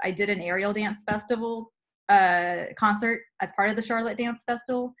 So I did an aerial dance festival concert as part of the Charlotte Dance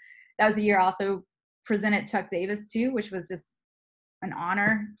Festival. That was the year I also presented Chuck Davis too, which was just an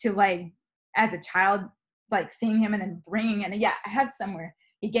honor to as a child, seeing him and then bringing it. Yeah, I have somewhere.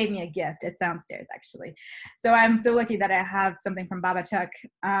 He gave me a gift. It's downstairs actually. So I'm so lucky that I have something from Baba Chuck.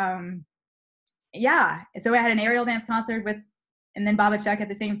 yeah, so I had an aerial dance concert and then Baba Chuck at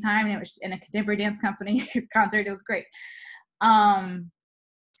the same time, and it was in a contemporary dance company concert. It was great.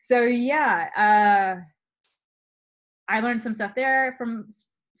 So yeah, I learned some stuff there from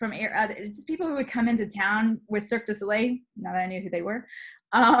just people who would come into town with Cirque du Soleil, now that I knew who they were,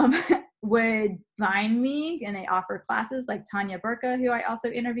 would find me, and they offer classes, like Tanya Burka, who I also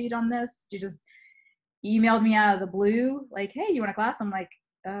interviewed on this. She just emailed me out of the blue, like, hey, you want a class? I'm like,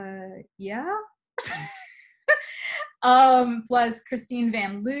 yeah. Plus Christine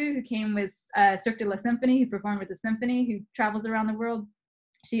Van Loo, who came with Cirque de la Symphony, who performed with the symphony, who travels around the world.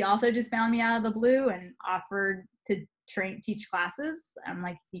 She also just found me out of the blue and offered to teach classes. I'm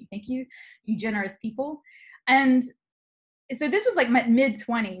like, thank you, you generous people. And so this was like my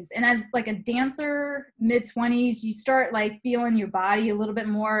mid-20s, and as like a dancer, mid-20s, you start like feeling your body a little bit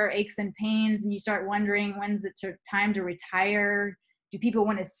more, aches and pains, and you start wondering, when's it time to retire? Do people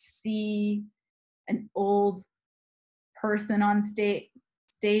want to see an old person on stage?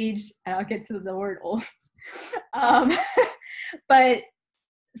 I'll get to the word old. But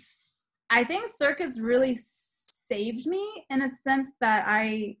I think circus really saved me in a sense that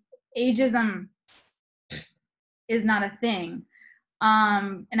ageism is not a thing.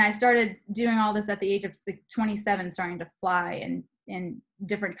 And I started doing all this at the age of 27, starting to fly and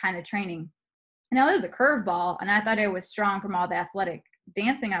different kind of training. Now it was a curveball, and I thought I was strong from all the athletic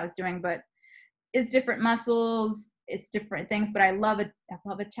dancing I was doing, but it's different muscles, it's different things. But I love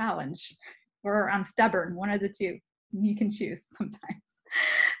a challenge, or I'm stubborn, one of the two. You can choose sometimes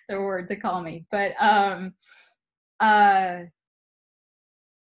the word to call me. But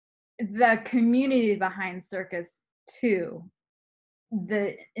the community behind circus too,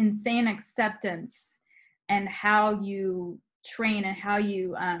 the insane acceptance and how you train and how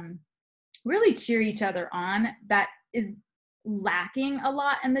you really cheer each other on, that is lacking a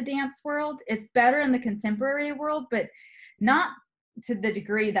lot in the dance world. It's better in the contemporary world, but not to the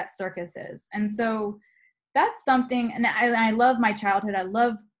degree that circus is. And so that's something, and I love my childhood. I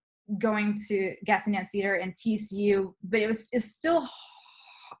love going to Gaston Dance Theater and TCU, but it's still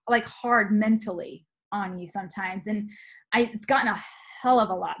like hard mentally on you sometimes. And it's gotten a hell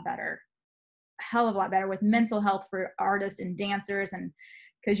of a lot better with mental health for artists and dancers. And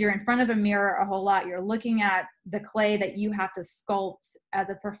because you're in front of a mirror a whole lot, you're looking at the clay that you have to sculpt as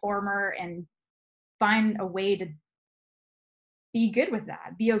a performer and find a way to be good with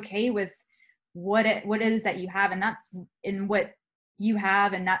that, be okay with what it is that you have, and that's in what you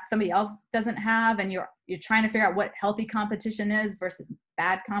have and not somebody else doesn't have. And you're trying to figure out what healthy competition is versus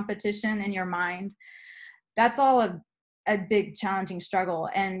bad competition in your mind. That's all a big challenging struggle.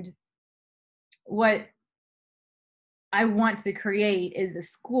 And what I want to create is a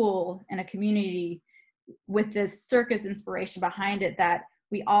school and a community with this circus inspiration behind it, that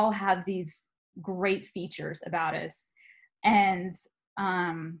we all have these great features about us, and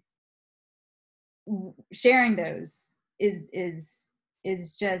sharing those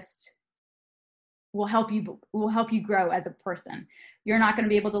is just will help you grow as a person. You're not going to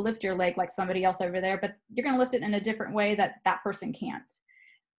be able to lift your leg like somebody else over there, but you're going to lift it in a different way that person can't.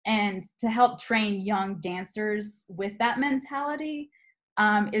 And to help train young dancers with that mentality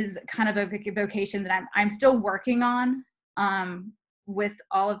is kind of a vocation that I'm still working on with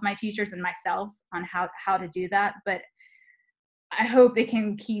all of my teachers and myself on how to do that. But I hope it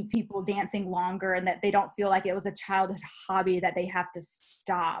can keep people dancing longer, and that they don't feel like it was a childhood hobby that they have to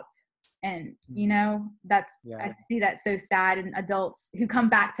stop. And, I see that so sad in adults who come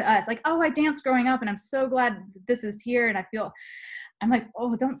back to us like, oh, I danced growing up and I'm so glad this is here. And I'm like,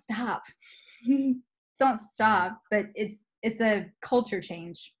 oh, don't stop. Don't stop. But it's a culture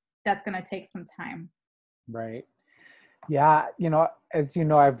change that's going to take some time. Right. Yeah. As you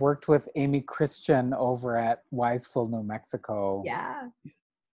know, I've worked with Amy Christian over at Wiseville, New Mexico. Yeah.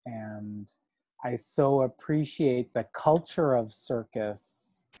 And I so appreciate the culture of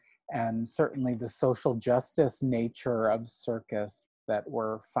circus, and certainly the social justice nature of circus that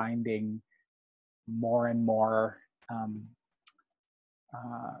we're finding more and more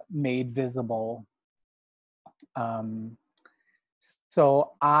made visible.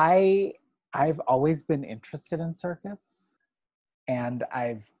 So I've always been interested in circus, and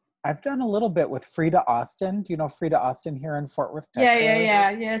I've done a little bit with Frida Austin. Do you know Frida Austin here in Fort Worth, Texas? Yeah.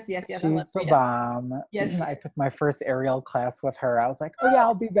 Yes. She's the bomb. Yes. I took my first aerial class with her. I was like, oh yeah,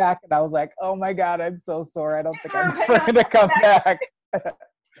 I'll be back. And I was like, oh my God, I'm so sore. I don't think I'm going to come back.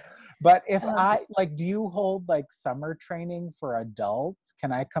 But if do you hold like summer training for adults?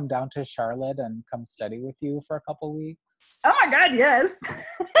 Can I come down to Charlotte and come study with you for a couple weeks? Oh my God, yes.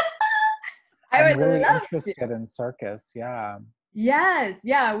 I'm really interested in circus. Yeah. Yes,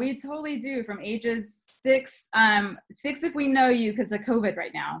 yeah, we totally do, from ages 6, 6 if we know you because of COVID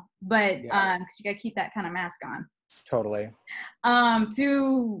right now, but Yeah, 'cause you gotta keep that kind of mask on. totally.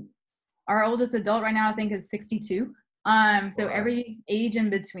 To our oldest adult right now, I think is 62. So Wow. every age in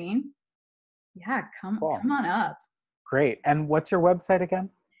between, yeah, Cool. come on up. Great. And what's your website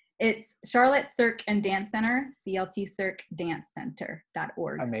again? It's Charlotte Cirque and Dance Center,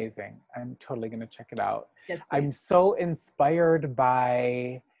 cltcirquedancecenter.org. Amazing. I'm totally going to check it out. Yes, please. I'm so inspired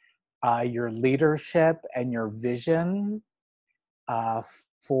by your leadership and your vision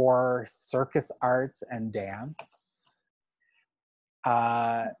for circus arts and dance.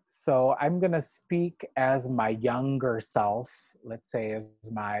 So I'm going to speak as my younger self, let's say as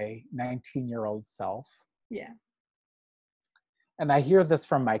my 19-year-old self. Yeah. And I hear this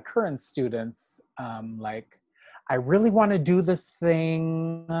from my current students, like, I really want to do this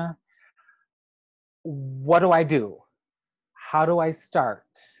thing. What do I do? How do I start?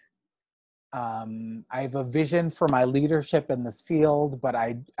 I have a vision for my leadership in this field, but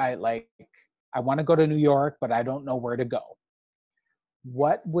I want to go to New York, but I don't know where to go.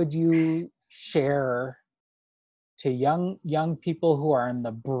 What would you share to young people who are on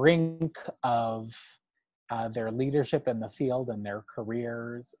the brink of their leadership in the field and their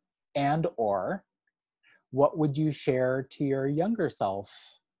careers, and or what would you share to your younger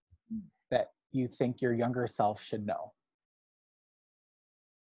self that you think your younger self should know?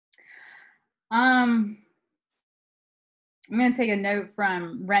 I'm going to take a note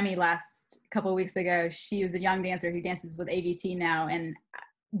from Remy last couple of weeks ago. She was a young dancer who dances with AVT now, and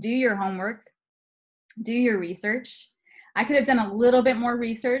do your homework, do your research. I could have done a little bit more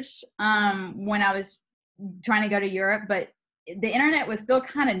research when I was trying to go to Europe, but the internet was still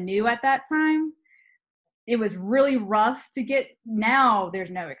kind of new at that time. It was really rough to get. Now there's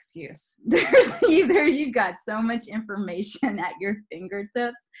no excuse. There's either you've got so much information at your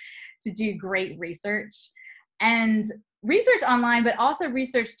fingertips to do great research and research online, but also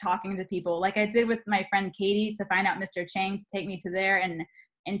research talking to people like I did with my friend Katie to find out Mr. Chang to take me to there, and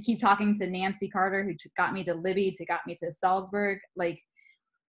keep talking to Nancy Carter, who got me to Libby, got me to Salzburg. Like,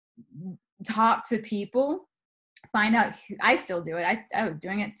 talk to people, find out I still do it. I was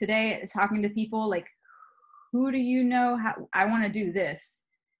doing it today, talking to people like, who do you know? How I want to do this.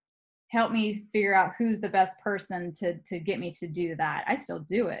 Help me figure out who's the best person to get me to do that. I still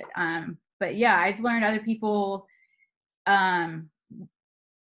do it. But yeah, I've learned other people are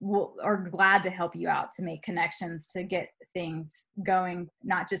glad to help you out, to make connections, to get things going,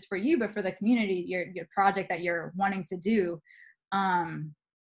 not just for you, but for the community, your project that you're wanting to do. But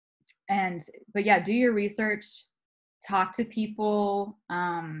yeah, do your research, talk to people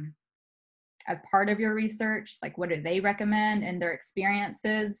as part of your research, like what do they recommend and their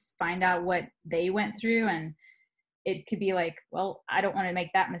experiences, find out what they went through. And it could be like, well, I don't want to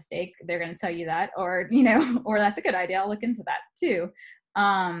make that mistake. They're going to tell you that, or, or that's a good idea. I'll look into that too.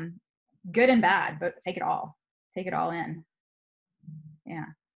 Good and bad, but take it all in. Yeah.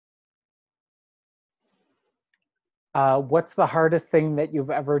 What's the hardest thing that you've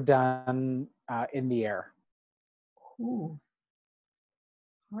ever done in the air? Ooh.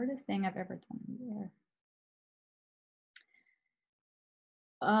 Hardest thing I've ever done in the air.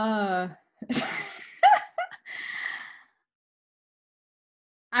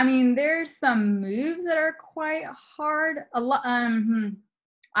 I mean, there's some moves that are quite hard. A lot.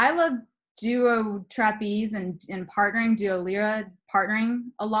 I love duo trapeze and partnering, duo Lyra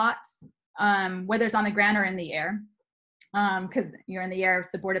partnering a lot, whether it's on the ground or in the air, because you're in the air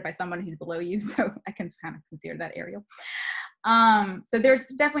supported by someone who's below you. So I can kind of consider that aerial. So there's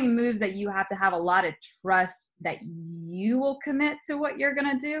definitely moves that you have to have a lot of trust that you will commit to what you're going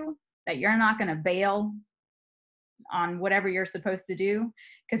to do, that you're not going to bail on whatever you're supposed to do,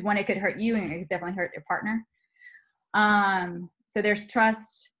 because one, it could hurt you and it could definitely hurt your partner. So there's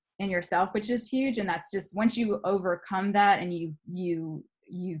trust in yourself, which is huge. And that's just, once you overcome that and you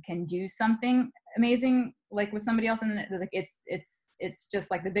can do something amazing, like with somebody else, and like it's just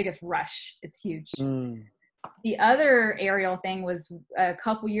like the biggest rush. It's huge. The other aerial thing was a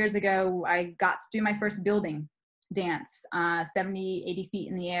couple years ago, I got to do my first building dance, 70, 80 feet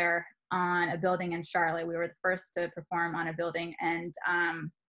in the air on a building in Charlotte. We were the first to perform on a building. And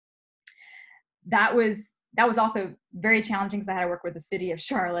that was also very challenging because I had to work with the city of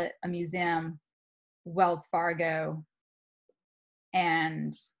Charlotte, a museum, Wells Fargo,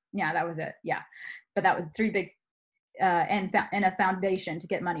 and yeah, that was it. Yeah. But that was 3 big, and a foundation to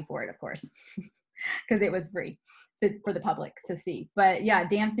get money for it, of course. Because it was free for the public to see. But yeah,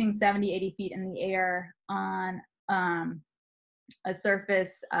 dancing 70, 80 feet in the air on a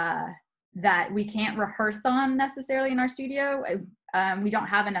surface that we can't rehearse on necessarily in our studio. We don't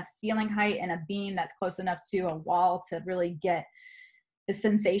have enough ceiling height and a beam that's close enough to a wall to really get the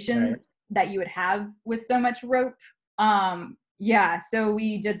sensations that you would have with so much rope. Yeah, so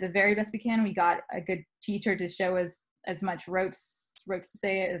we did the very best we can. We got a good teacher to show us as much ropes to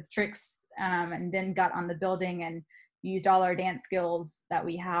say tricks, and then got on the building and used all our dance skills that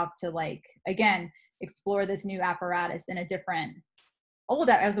we have to, like, again, explore this new apparatus in a different,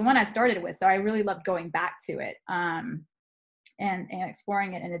 it was the one I started with, so I really loved going back to it, and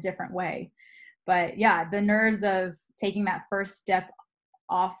exploring it in a different way. But yeah, the nerves of taking that first step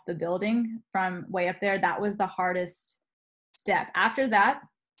off the building from way up there, that was the hardest step. After that,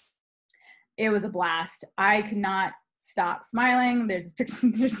 it was a blast. I could not stop smiling. There's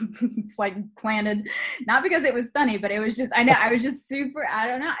it's like planted, not because it was funny, but it was just, I was just super, I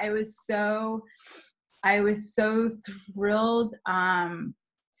don't know. I was so thrilled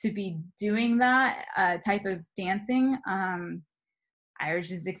to be doing that type of dancing. I was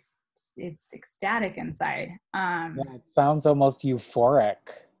just it's ecstatic inside. Yeah, it sounds almost euphoric.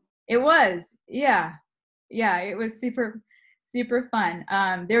 It was, yeah, it was super fun.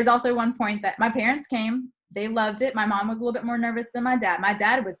 There was also one point that my parents came. They loved it. My mom was a little bit more nervous than my dad. My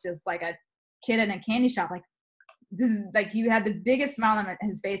dad was just like a kid in a candy shop. Like, this is like, he had the biggest smile on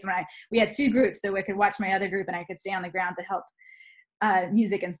his face when we had two groups, so I could watch my other group and I could stay on the ground to help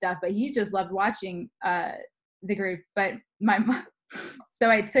music and stuff. But he just loved watching the group. But my mom, so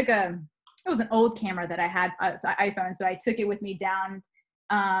I took it was an old camera that I had, iPhone. So I took it with me down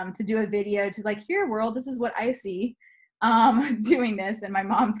to do a video to, like, here world, this is what I see doing this. And my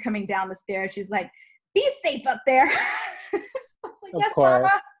mom's coming down the stairs. She's like, be safe up there. I was like, yes, of course.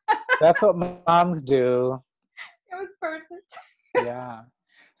 Mama. That's what moms do. It was perfect. Yeah.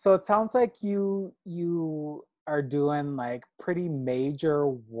 So it sounds like you are doing like pretty major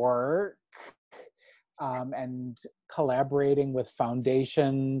work, and collaborating with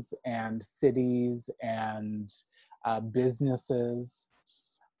foundations and cities and businesses.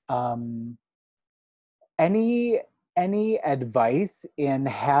 Any advice in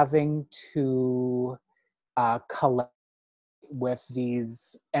having to collaborate with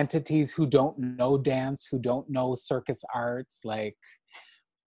these entities who don't know dance, who don't know circus arts? Like,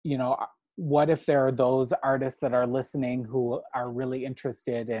 you know, what if there are those artists that are listening who are really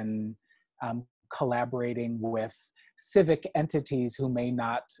interested in collaborating with civic entities who may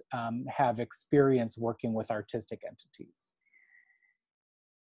not have experience working with artistic entities?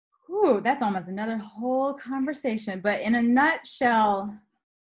 Ooh, that's almost another whole conversation. But in a nutshell,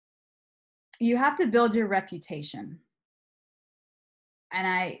 you have to build your reputation.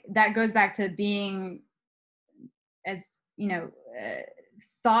 And that goes back to being as,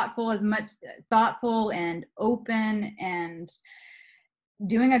 thoughtful and open, and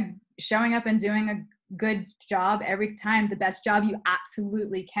showing up and doing a good job every time, the best job you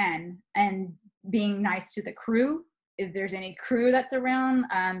absolutely can, and being nice to the crew. If there's any crew that's around,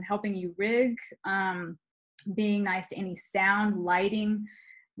 helping you rig, being nice to any sound, lighting,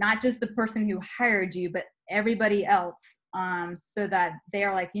 not just the person who hired you, but everybody else, so that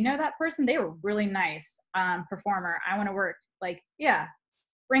they're like, that person, they were really nice performer. I want to work. Like, yeah,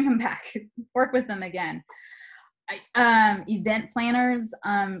 bring them back, work with them again. Event planners,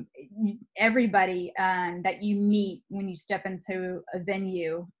 everybody that you meet when you step into a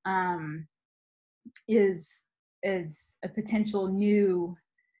venue is a potential new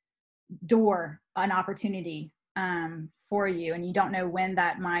door, an opportunity for you, and you don't know when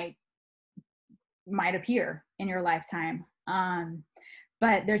that might appear in your lifetime.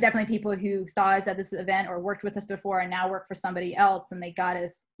 But there's definitely people who saw us at this event or worked with us before and now work for somebody else, and they got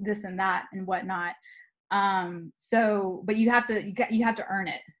us this and that and whatnot. But you have to earn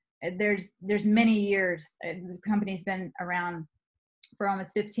it. There's many years. This company's been around for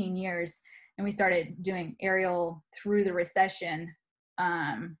almost 15 years, and we started doing aerial through the recession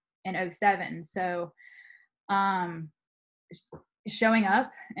in 2007. So showing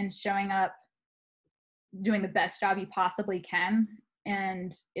up, doing the best job you possibly can.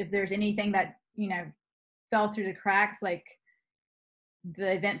 And if there's anything that, fell through the cracks, like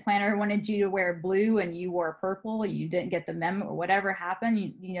the event planner wanted you to wear blue and you wore purple, you didn't get the memo or whatever happened,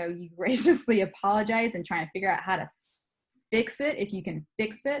 you graciously apologize and try and figure out how to fix it, if you can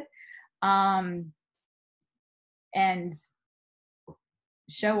fix it. And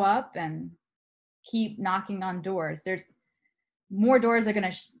show up and keep knocking on doors. There's more doors are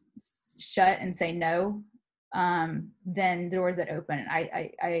going to shut and say no than doors that open.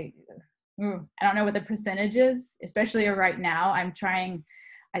 I don't know what the percentage is, especially right now. I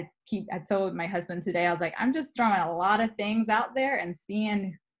told my husband today, I was like, I'm just throwing a lot of things out there and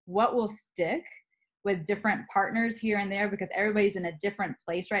seeing what will stick with different partners here and there, because everybody's in a different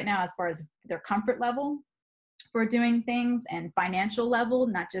place right now as far as their comfort level for doing things and financial level,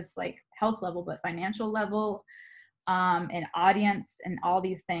 not just like health level, but financial level, and audience and all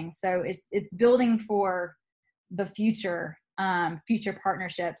these things. So it's building for the future, future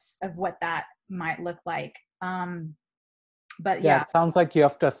partnerships of what that might look like. But yeah. It sounds like you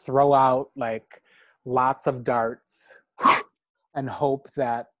have to throw out like lots of darts and hope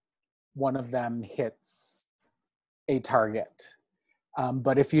that one of them hits a target.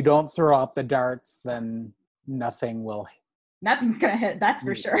 But if you don't throw out the darts, then nothing's gonna hit, that's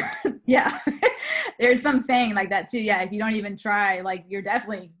for sure. Yeah. There's some saying like that too. Yeah, if you don't even try, like, you're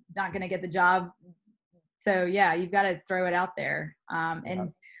definitely not gonna get the job. So yeah, you've got to throw it out there,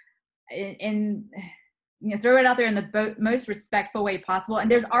 and throw it out there in the most respectful way possible. And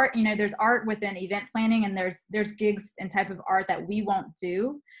there's art, there's art within event planning, and there's gigs and type of art that we won't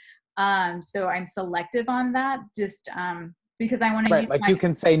do. So I'm selective on that, just because I want to. Right, like you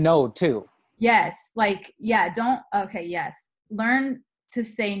can say no too. Yes, like, yeah, okay, yes. Learn to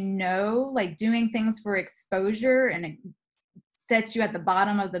say no, like doing things for exposure, and it sets you at the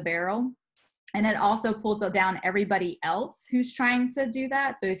bottom of the barrel. And it also pulls down everybody else who's trying to do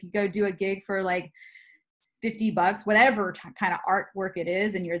that. So if you go do a gig for like $50, whatever kind of artwork it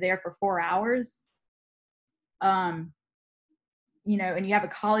is, and you're there for 4 hours, and you have a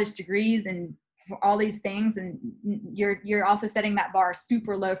college degrees and for all these things, and you're also setting that bar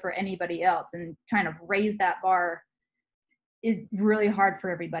super low for anybody else, and trying to raise that bar is really hard for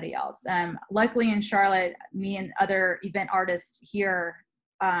everybody else. Luckily in Charlotte, me and other event artists here,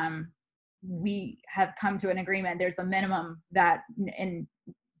 we have come to an agreement. There's a minimum and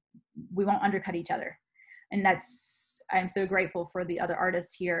we won't undercut each other. And I'm so grateful for the other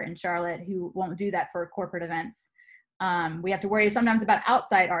artists here in Charlotte who won't do that for corporate events. We have to worry sometimes about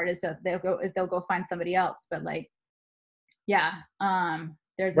outside artists, that they'll go find somebody else. But like, yeah,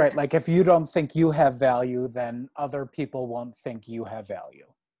 there's right. Like if you don't think you have value, then other people won't think you have value.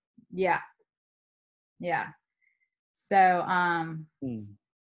 Yeah. Yeah. So,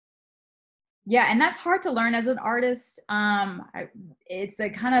 yeah, and that's hard to learn as an artist. It's a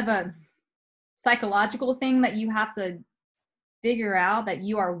kind of a psychological thing that you have to figure out, that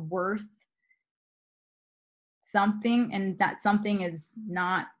you are worth something, and that something is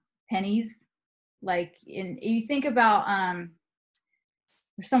not pennies. Like, you think about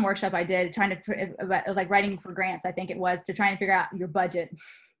some workshop I did it was like writing for grants, I think it was, to try and figure out your budget.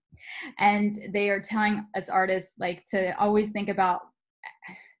 And they are telling us artists like to always think about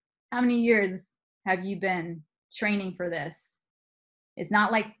how many years have you been training for this. It's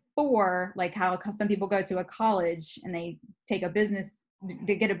not like 4, like how some people go to a college and they get a business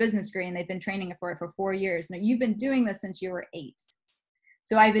degree and they've been training for it for 4 years. No, you've been doing this since you were 8.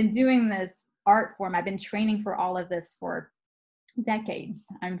 So I've been doing this art form. I've been training for all of this for decades.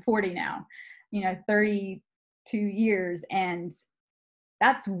 I'm 40 now, 32 years. And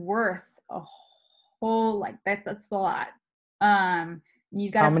that's worth a whole, like that's a lot.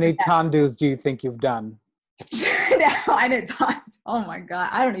 You've got. How many tondus do you think you've done? No, I didn't. Oh my God,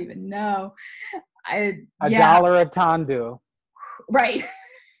 I don't even know. $1 a tondu. Right.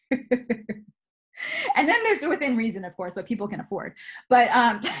 And then there's within reason, of course, what people can afford. But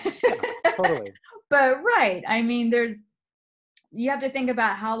yeah, totally. But right, I mean, you have to think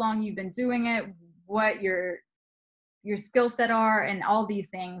about how long you've been doing it, what your skill set are, and all these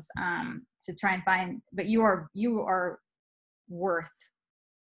things to try and find. But you are worth.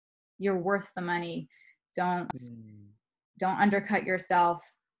 You're worth the money. Don't undercut yourself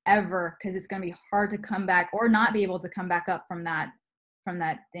ever, because it's going to be hard to come back, or not be able to come back up from that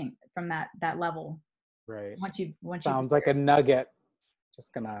level. Right. Once sounds like a nugget.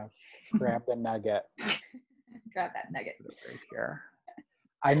 Just gonna grab the nugget. Grab that nugget. Right here.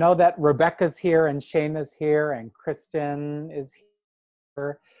 I know that Rebecca's here and Shayna's here and Kristen is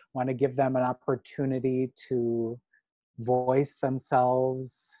here. Want to give them an opportunity to voice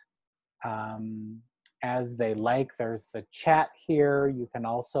themselves as they like. There's the chat here. You can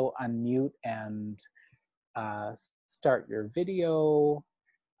also unmute and start your video.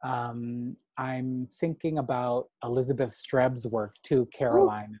 I'm thinking about Elizabeth Streb's work too,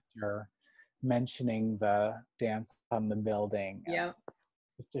 Caroline, as you're mentioning the dance on the building. Yep.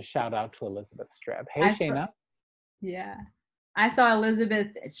 Just a shout out to Elizabeth Streb. Hey, Shayna. Yeah. I saw Elizabeth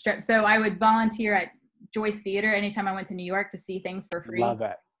Streb. So I would volunteer at Joyce Theater anytime I went to New York to see things for free. Love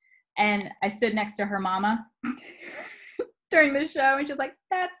it. And I stood next to her mama during the show, and she was like,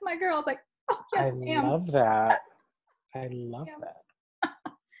 "That's my girl." I was like, "Oh, yes, ma'am." I love that. I love that.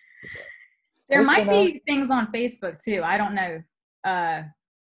 There might be things on Facebook too. I don't know.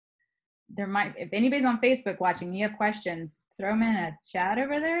 there might, if anybody's on Facebook watching, you have questions, throw them in a chat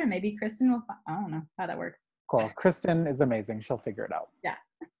over there, and maybe Kristen will, I don't know how that works. Cool. Kristen is amazing. She'll figure it out. Yeah.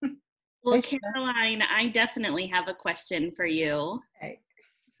 Well, Hey, Caroline, I definitely have a question for you. Okay.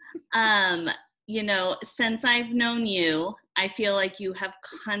 You know, since I've known you, I feel like you have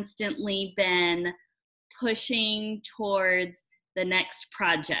constantly been pushing towards the next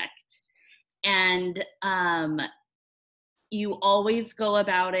project. And you always go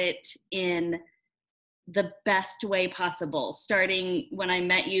about it in the best way possible. Starting when I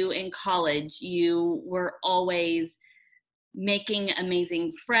met you in college, you were always making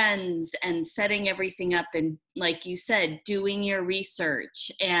amazing friends and setting everything up, and like you said, doing your research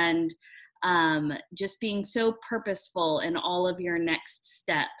and just being so purposeful in all of your next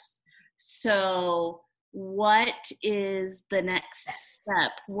steps. So what is the next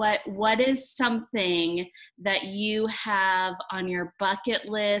step? What is something that you have on your bucket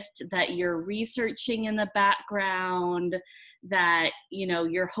list that you're researching in the background that, you know,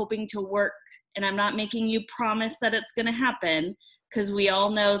 you're hoping to work? And I'm not making you promise that it's going to happen, because we all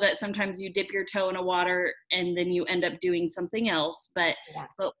know that sometimes you dip your toe in a water and then you end up doing something else. But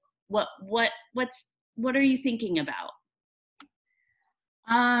what are you thinking about?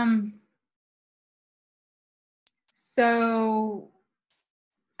 So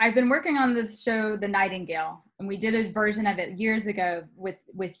I've been working on this show, The Nightingale, and we did a version of it years ago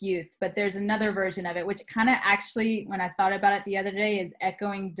with youth, but there's another version of it, which kind of actually, when I thought about it the other day, is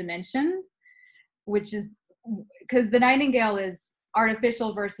echoing dimensions, which is because The Nightingale is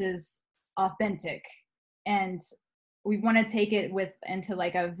artificial versus authentic. And we want to take it into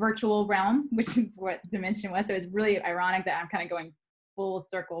like a virtual realm, which is what Dimension was. So it's really ironic that I'm kind of going full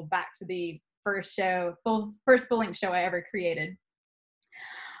circle back to the first full-length show I ever created.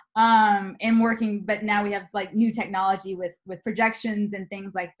 And working, but now we have like new technology with projections and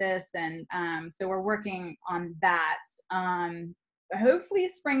things like this. And so we're working on that. Hopefully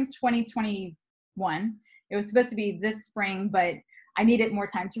spring 2021. It was supposed to be this spring, but I needed more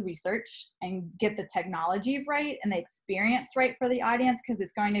time to research and get the technology right and the experience right for the audience, because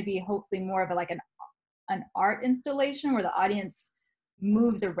it's going to be hopefully more of an art installation where the audience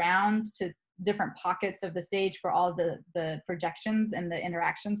moves around to different pockets of the stage for all the projections and the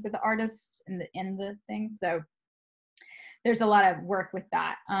interactions with the artists in the things. So there's a lot of work with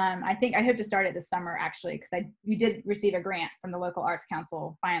that. I hope to start it this summer, actually, because we did receive a grant from the local arts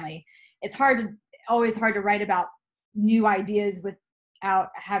council finally. It's always hard to write about new ideas without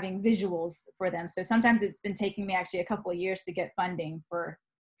having visuals for them. So sometimes it's been taking me actually a couple of years to get funding for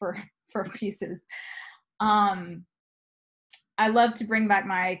pieces. I love to bring back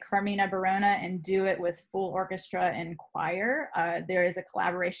my Carmina Burana and do it with full orchestra and choir. There is a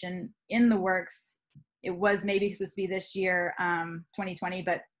collaboration in the works. It was maybe supposed to be this year, 2020,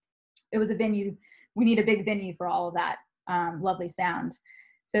 but it was a venue. We need a big venue for all of that lovely sound.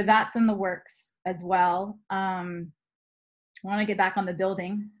 So that's in the works as well. I want to get back on the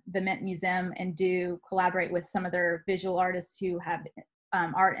building, the Mint Museum, and collaborate with some of their visual artists who have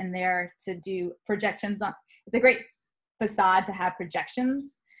art in there to do projections on. It's a great facade to have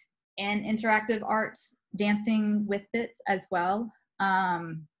projections and interactive art dancing with it as well.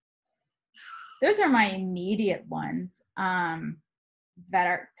 Those are my immediate ones that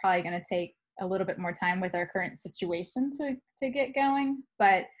are probably going to take a little bit more time with our current situation to get going.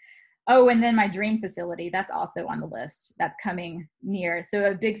 But and then my dream facility, that's also on the list. That's coming near. So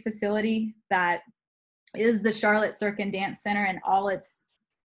a big facility that is the Charlotte Cirque and Dance Center and all its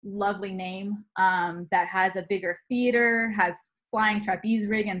lovely name, that has a bigger theater, has flying trapeze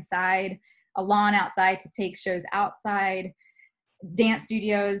rig inside, a lawn outside to take shows outside, dance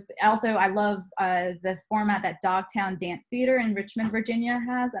studios. Also, I love the format that Dogtown Dance Theater in Richmond, Virginia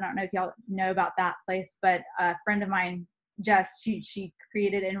has. I don't know if y'all know about that place, but a friend of mine, Jess, she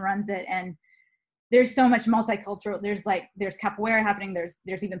created and runs it, and there's so much multicultural. There's capoeira happening. There's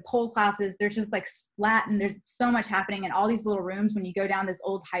even pole classes. There's just like Latin. There's so much happening in all these little rooms. When you go down this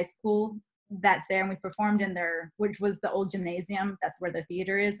old high school that's there, and we performed in there, which was the old gymnasium. That's where the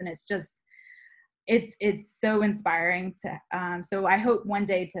theater is, and it's just, it's so inspiring to. So I hope one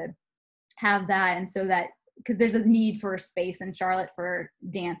day to have that, and so that, because there's a need for space in Charlotte for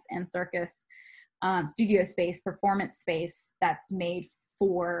dance and circus, studio space, performance space that's made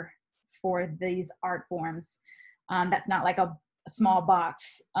for these art forms. That's not like a small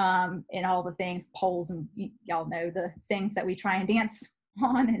box and all the things, poles, and y'all know the things that we try and dance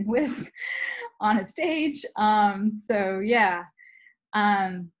on and with on a stage. So yeah,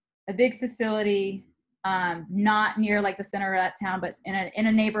 a big facility, not near like the center of that town, but in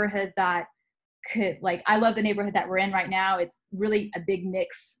a neighborhood that could, like, I love the neighborhood that we're in right now. It's really a big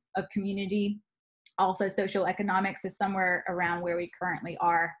mix of community. Also, social economics is somewhere around where we currently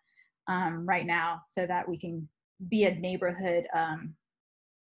are right now, so that we can be a neighborhood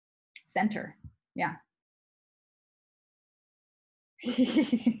center. Yeah.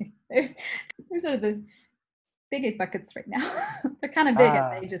 There's sort of the big buckets right now. They're kind of big,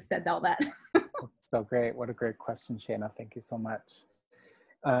 and they just said all that. That's so great. What a great question, Shana. Thank you so much.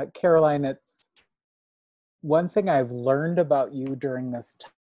 Caroline, it's one thing I've learned about you during this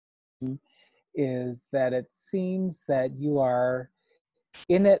time is that it seems that you are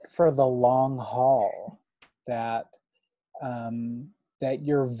in it for the long haul, that that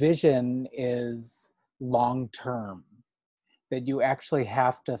your vision is long term, that you actually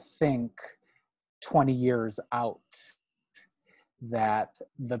have to think 20 years out, that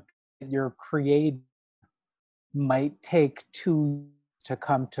your create might take 2 to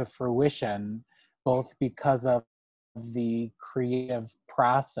come to fruition, both because of the creative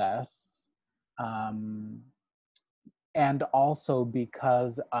process and also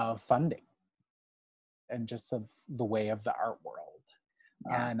because of funding and just of the way of the art world.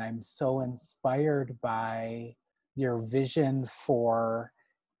 Yeah. And I'm so inspired by your vision for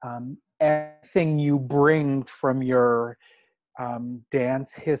everything you bring from your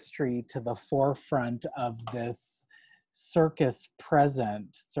dance history to the forefront of this circus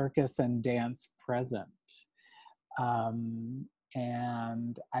and dance present.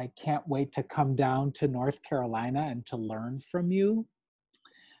 And I can't wait to come down to North Carolina and to learn from you,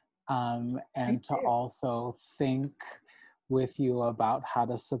 and to also think with you about how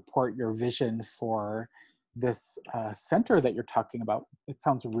to support your vision for this center that you're talking about. It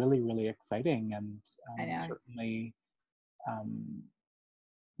sounds really, really exciting, and certainly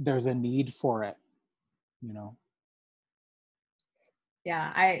there's a need for it, you know.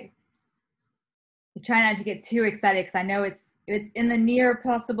 Yeah, I try not to get too excited because I know it's in the near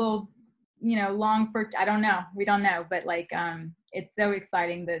possible, you know, long for, I don't know, we don't know, but like it's so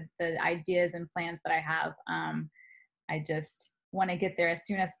exciting, the ideas and plans that I have. I just want to get there as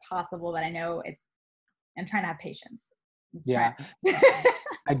soon as possible, but I know I'm trying to have patience. Yeah,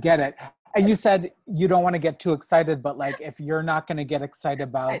 I get it. And you said you don't want to get too excited, but like if you're not going to get excited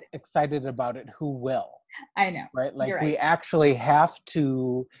about it, who will? I know. Right? Like right. We actually have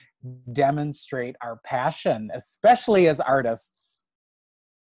to demonstrate our passion, especially as artists,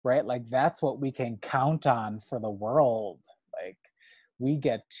 right? Like that's what we can count on for the world. Like we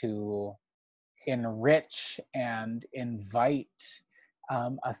get to enrich and invite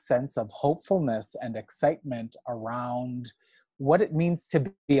a sense of hopefulness and excitement around what it means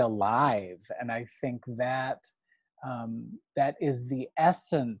to be alive. And I think that that is the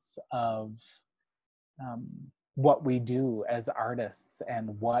essence of what we do as artists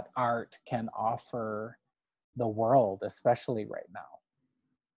and what art can offer the world, especially right now,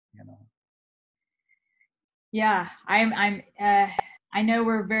 you know. Yeah, I know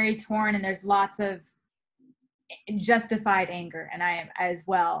we're very torn, and there's lots of justified anger, and I am as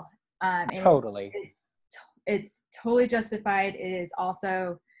well. Totally. It's totally justified. It is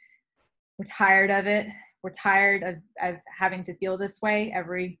also, we're tired of it. We're tired of having to feel this way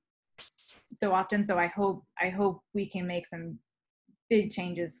every so often. So I hope we can make some big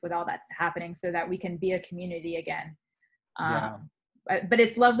changes with all that's happening so that we can be a community again. But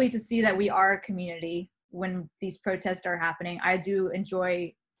it's lovely to see that we are a community when these protests are happening. I do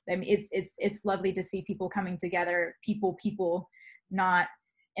enjoy, I mean, it's lovely to see people coming together, people, not,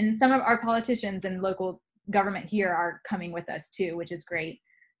 and some of our politicians and local government here are coming with us too, which is great.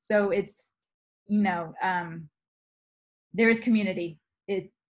 So it's, you know, there is community.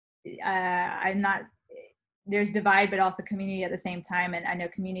 There's divide, but also community at the same time. And I know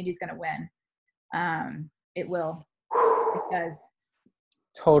community is going to win. It will, because.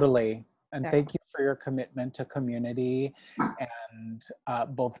 Totally. And thank you for your commitment to community, and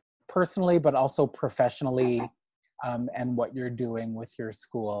both personally, but also professionally, and what you're doing with your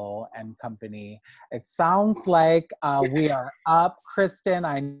school and company. It sounds like we are up. Kristen,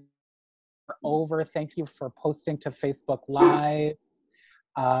 I'm over. Thank you for posting to Facebook Live.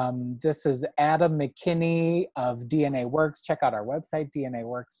 This is Adam McKinney of DNA Works. Check out our website,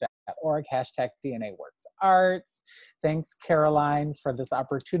 dnaworks.org, #DNAWorksArts. Thanks, Caroline, for this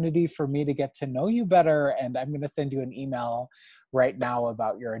opportunity for me to get to know you better. And I'm going to send you an email right now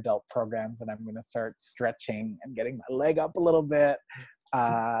about your adult programs, and I'm going to start stretching and getting my leg up a little bit.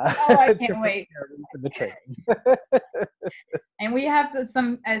 I can't wait for the training. And we have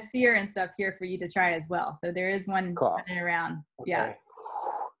some sear and stuff here for you to try as well. So there is one running around. Okay. Yeah.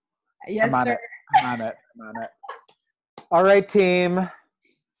 Yes, I'm on sir. it. I'm on it. All right, team.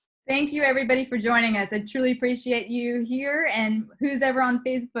 Thank you, everybody, for joining us. I truly appreciate you here. And who's ever on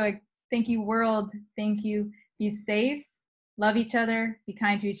Facebook, thank you, world. Thank you. Be safe. Love each other. Be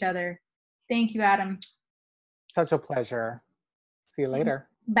kind to each other. Thank you, Adam. Such a pleasure. See you later.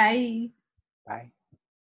 Bye. Bye.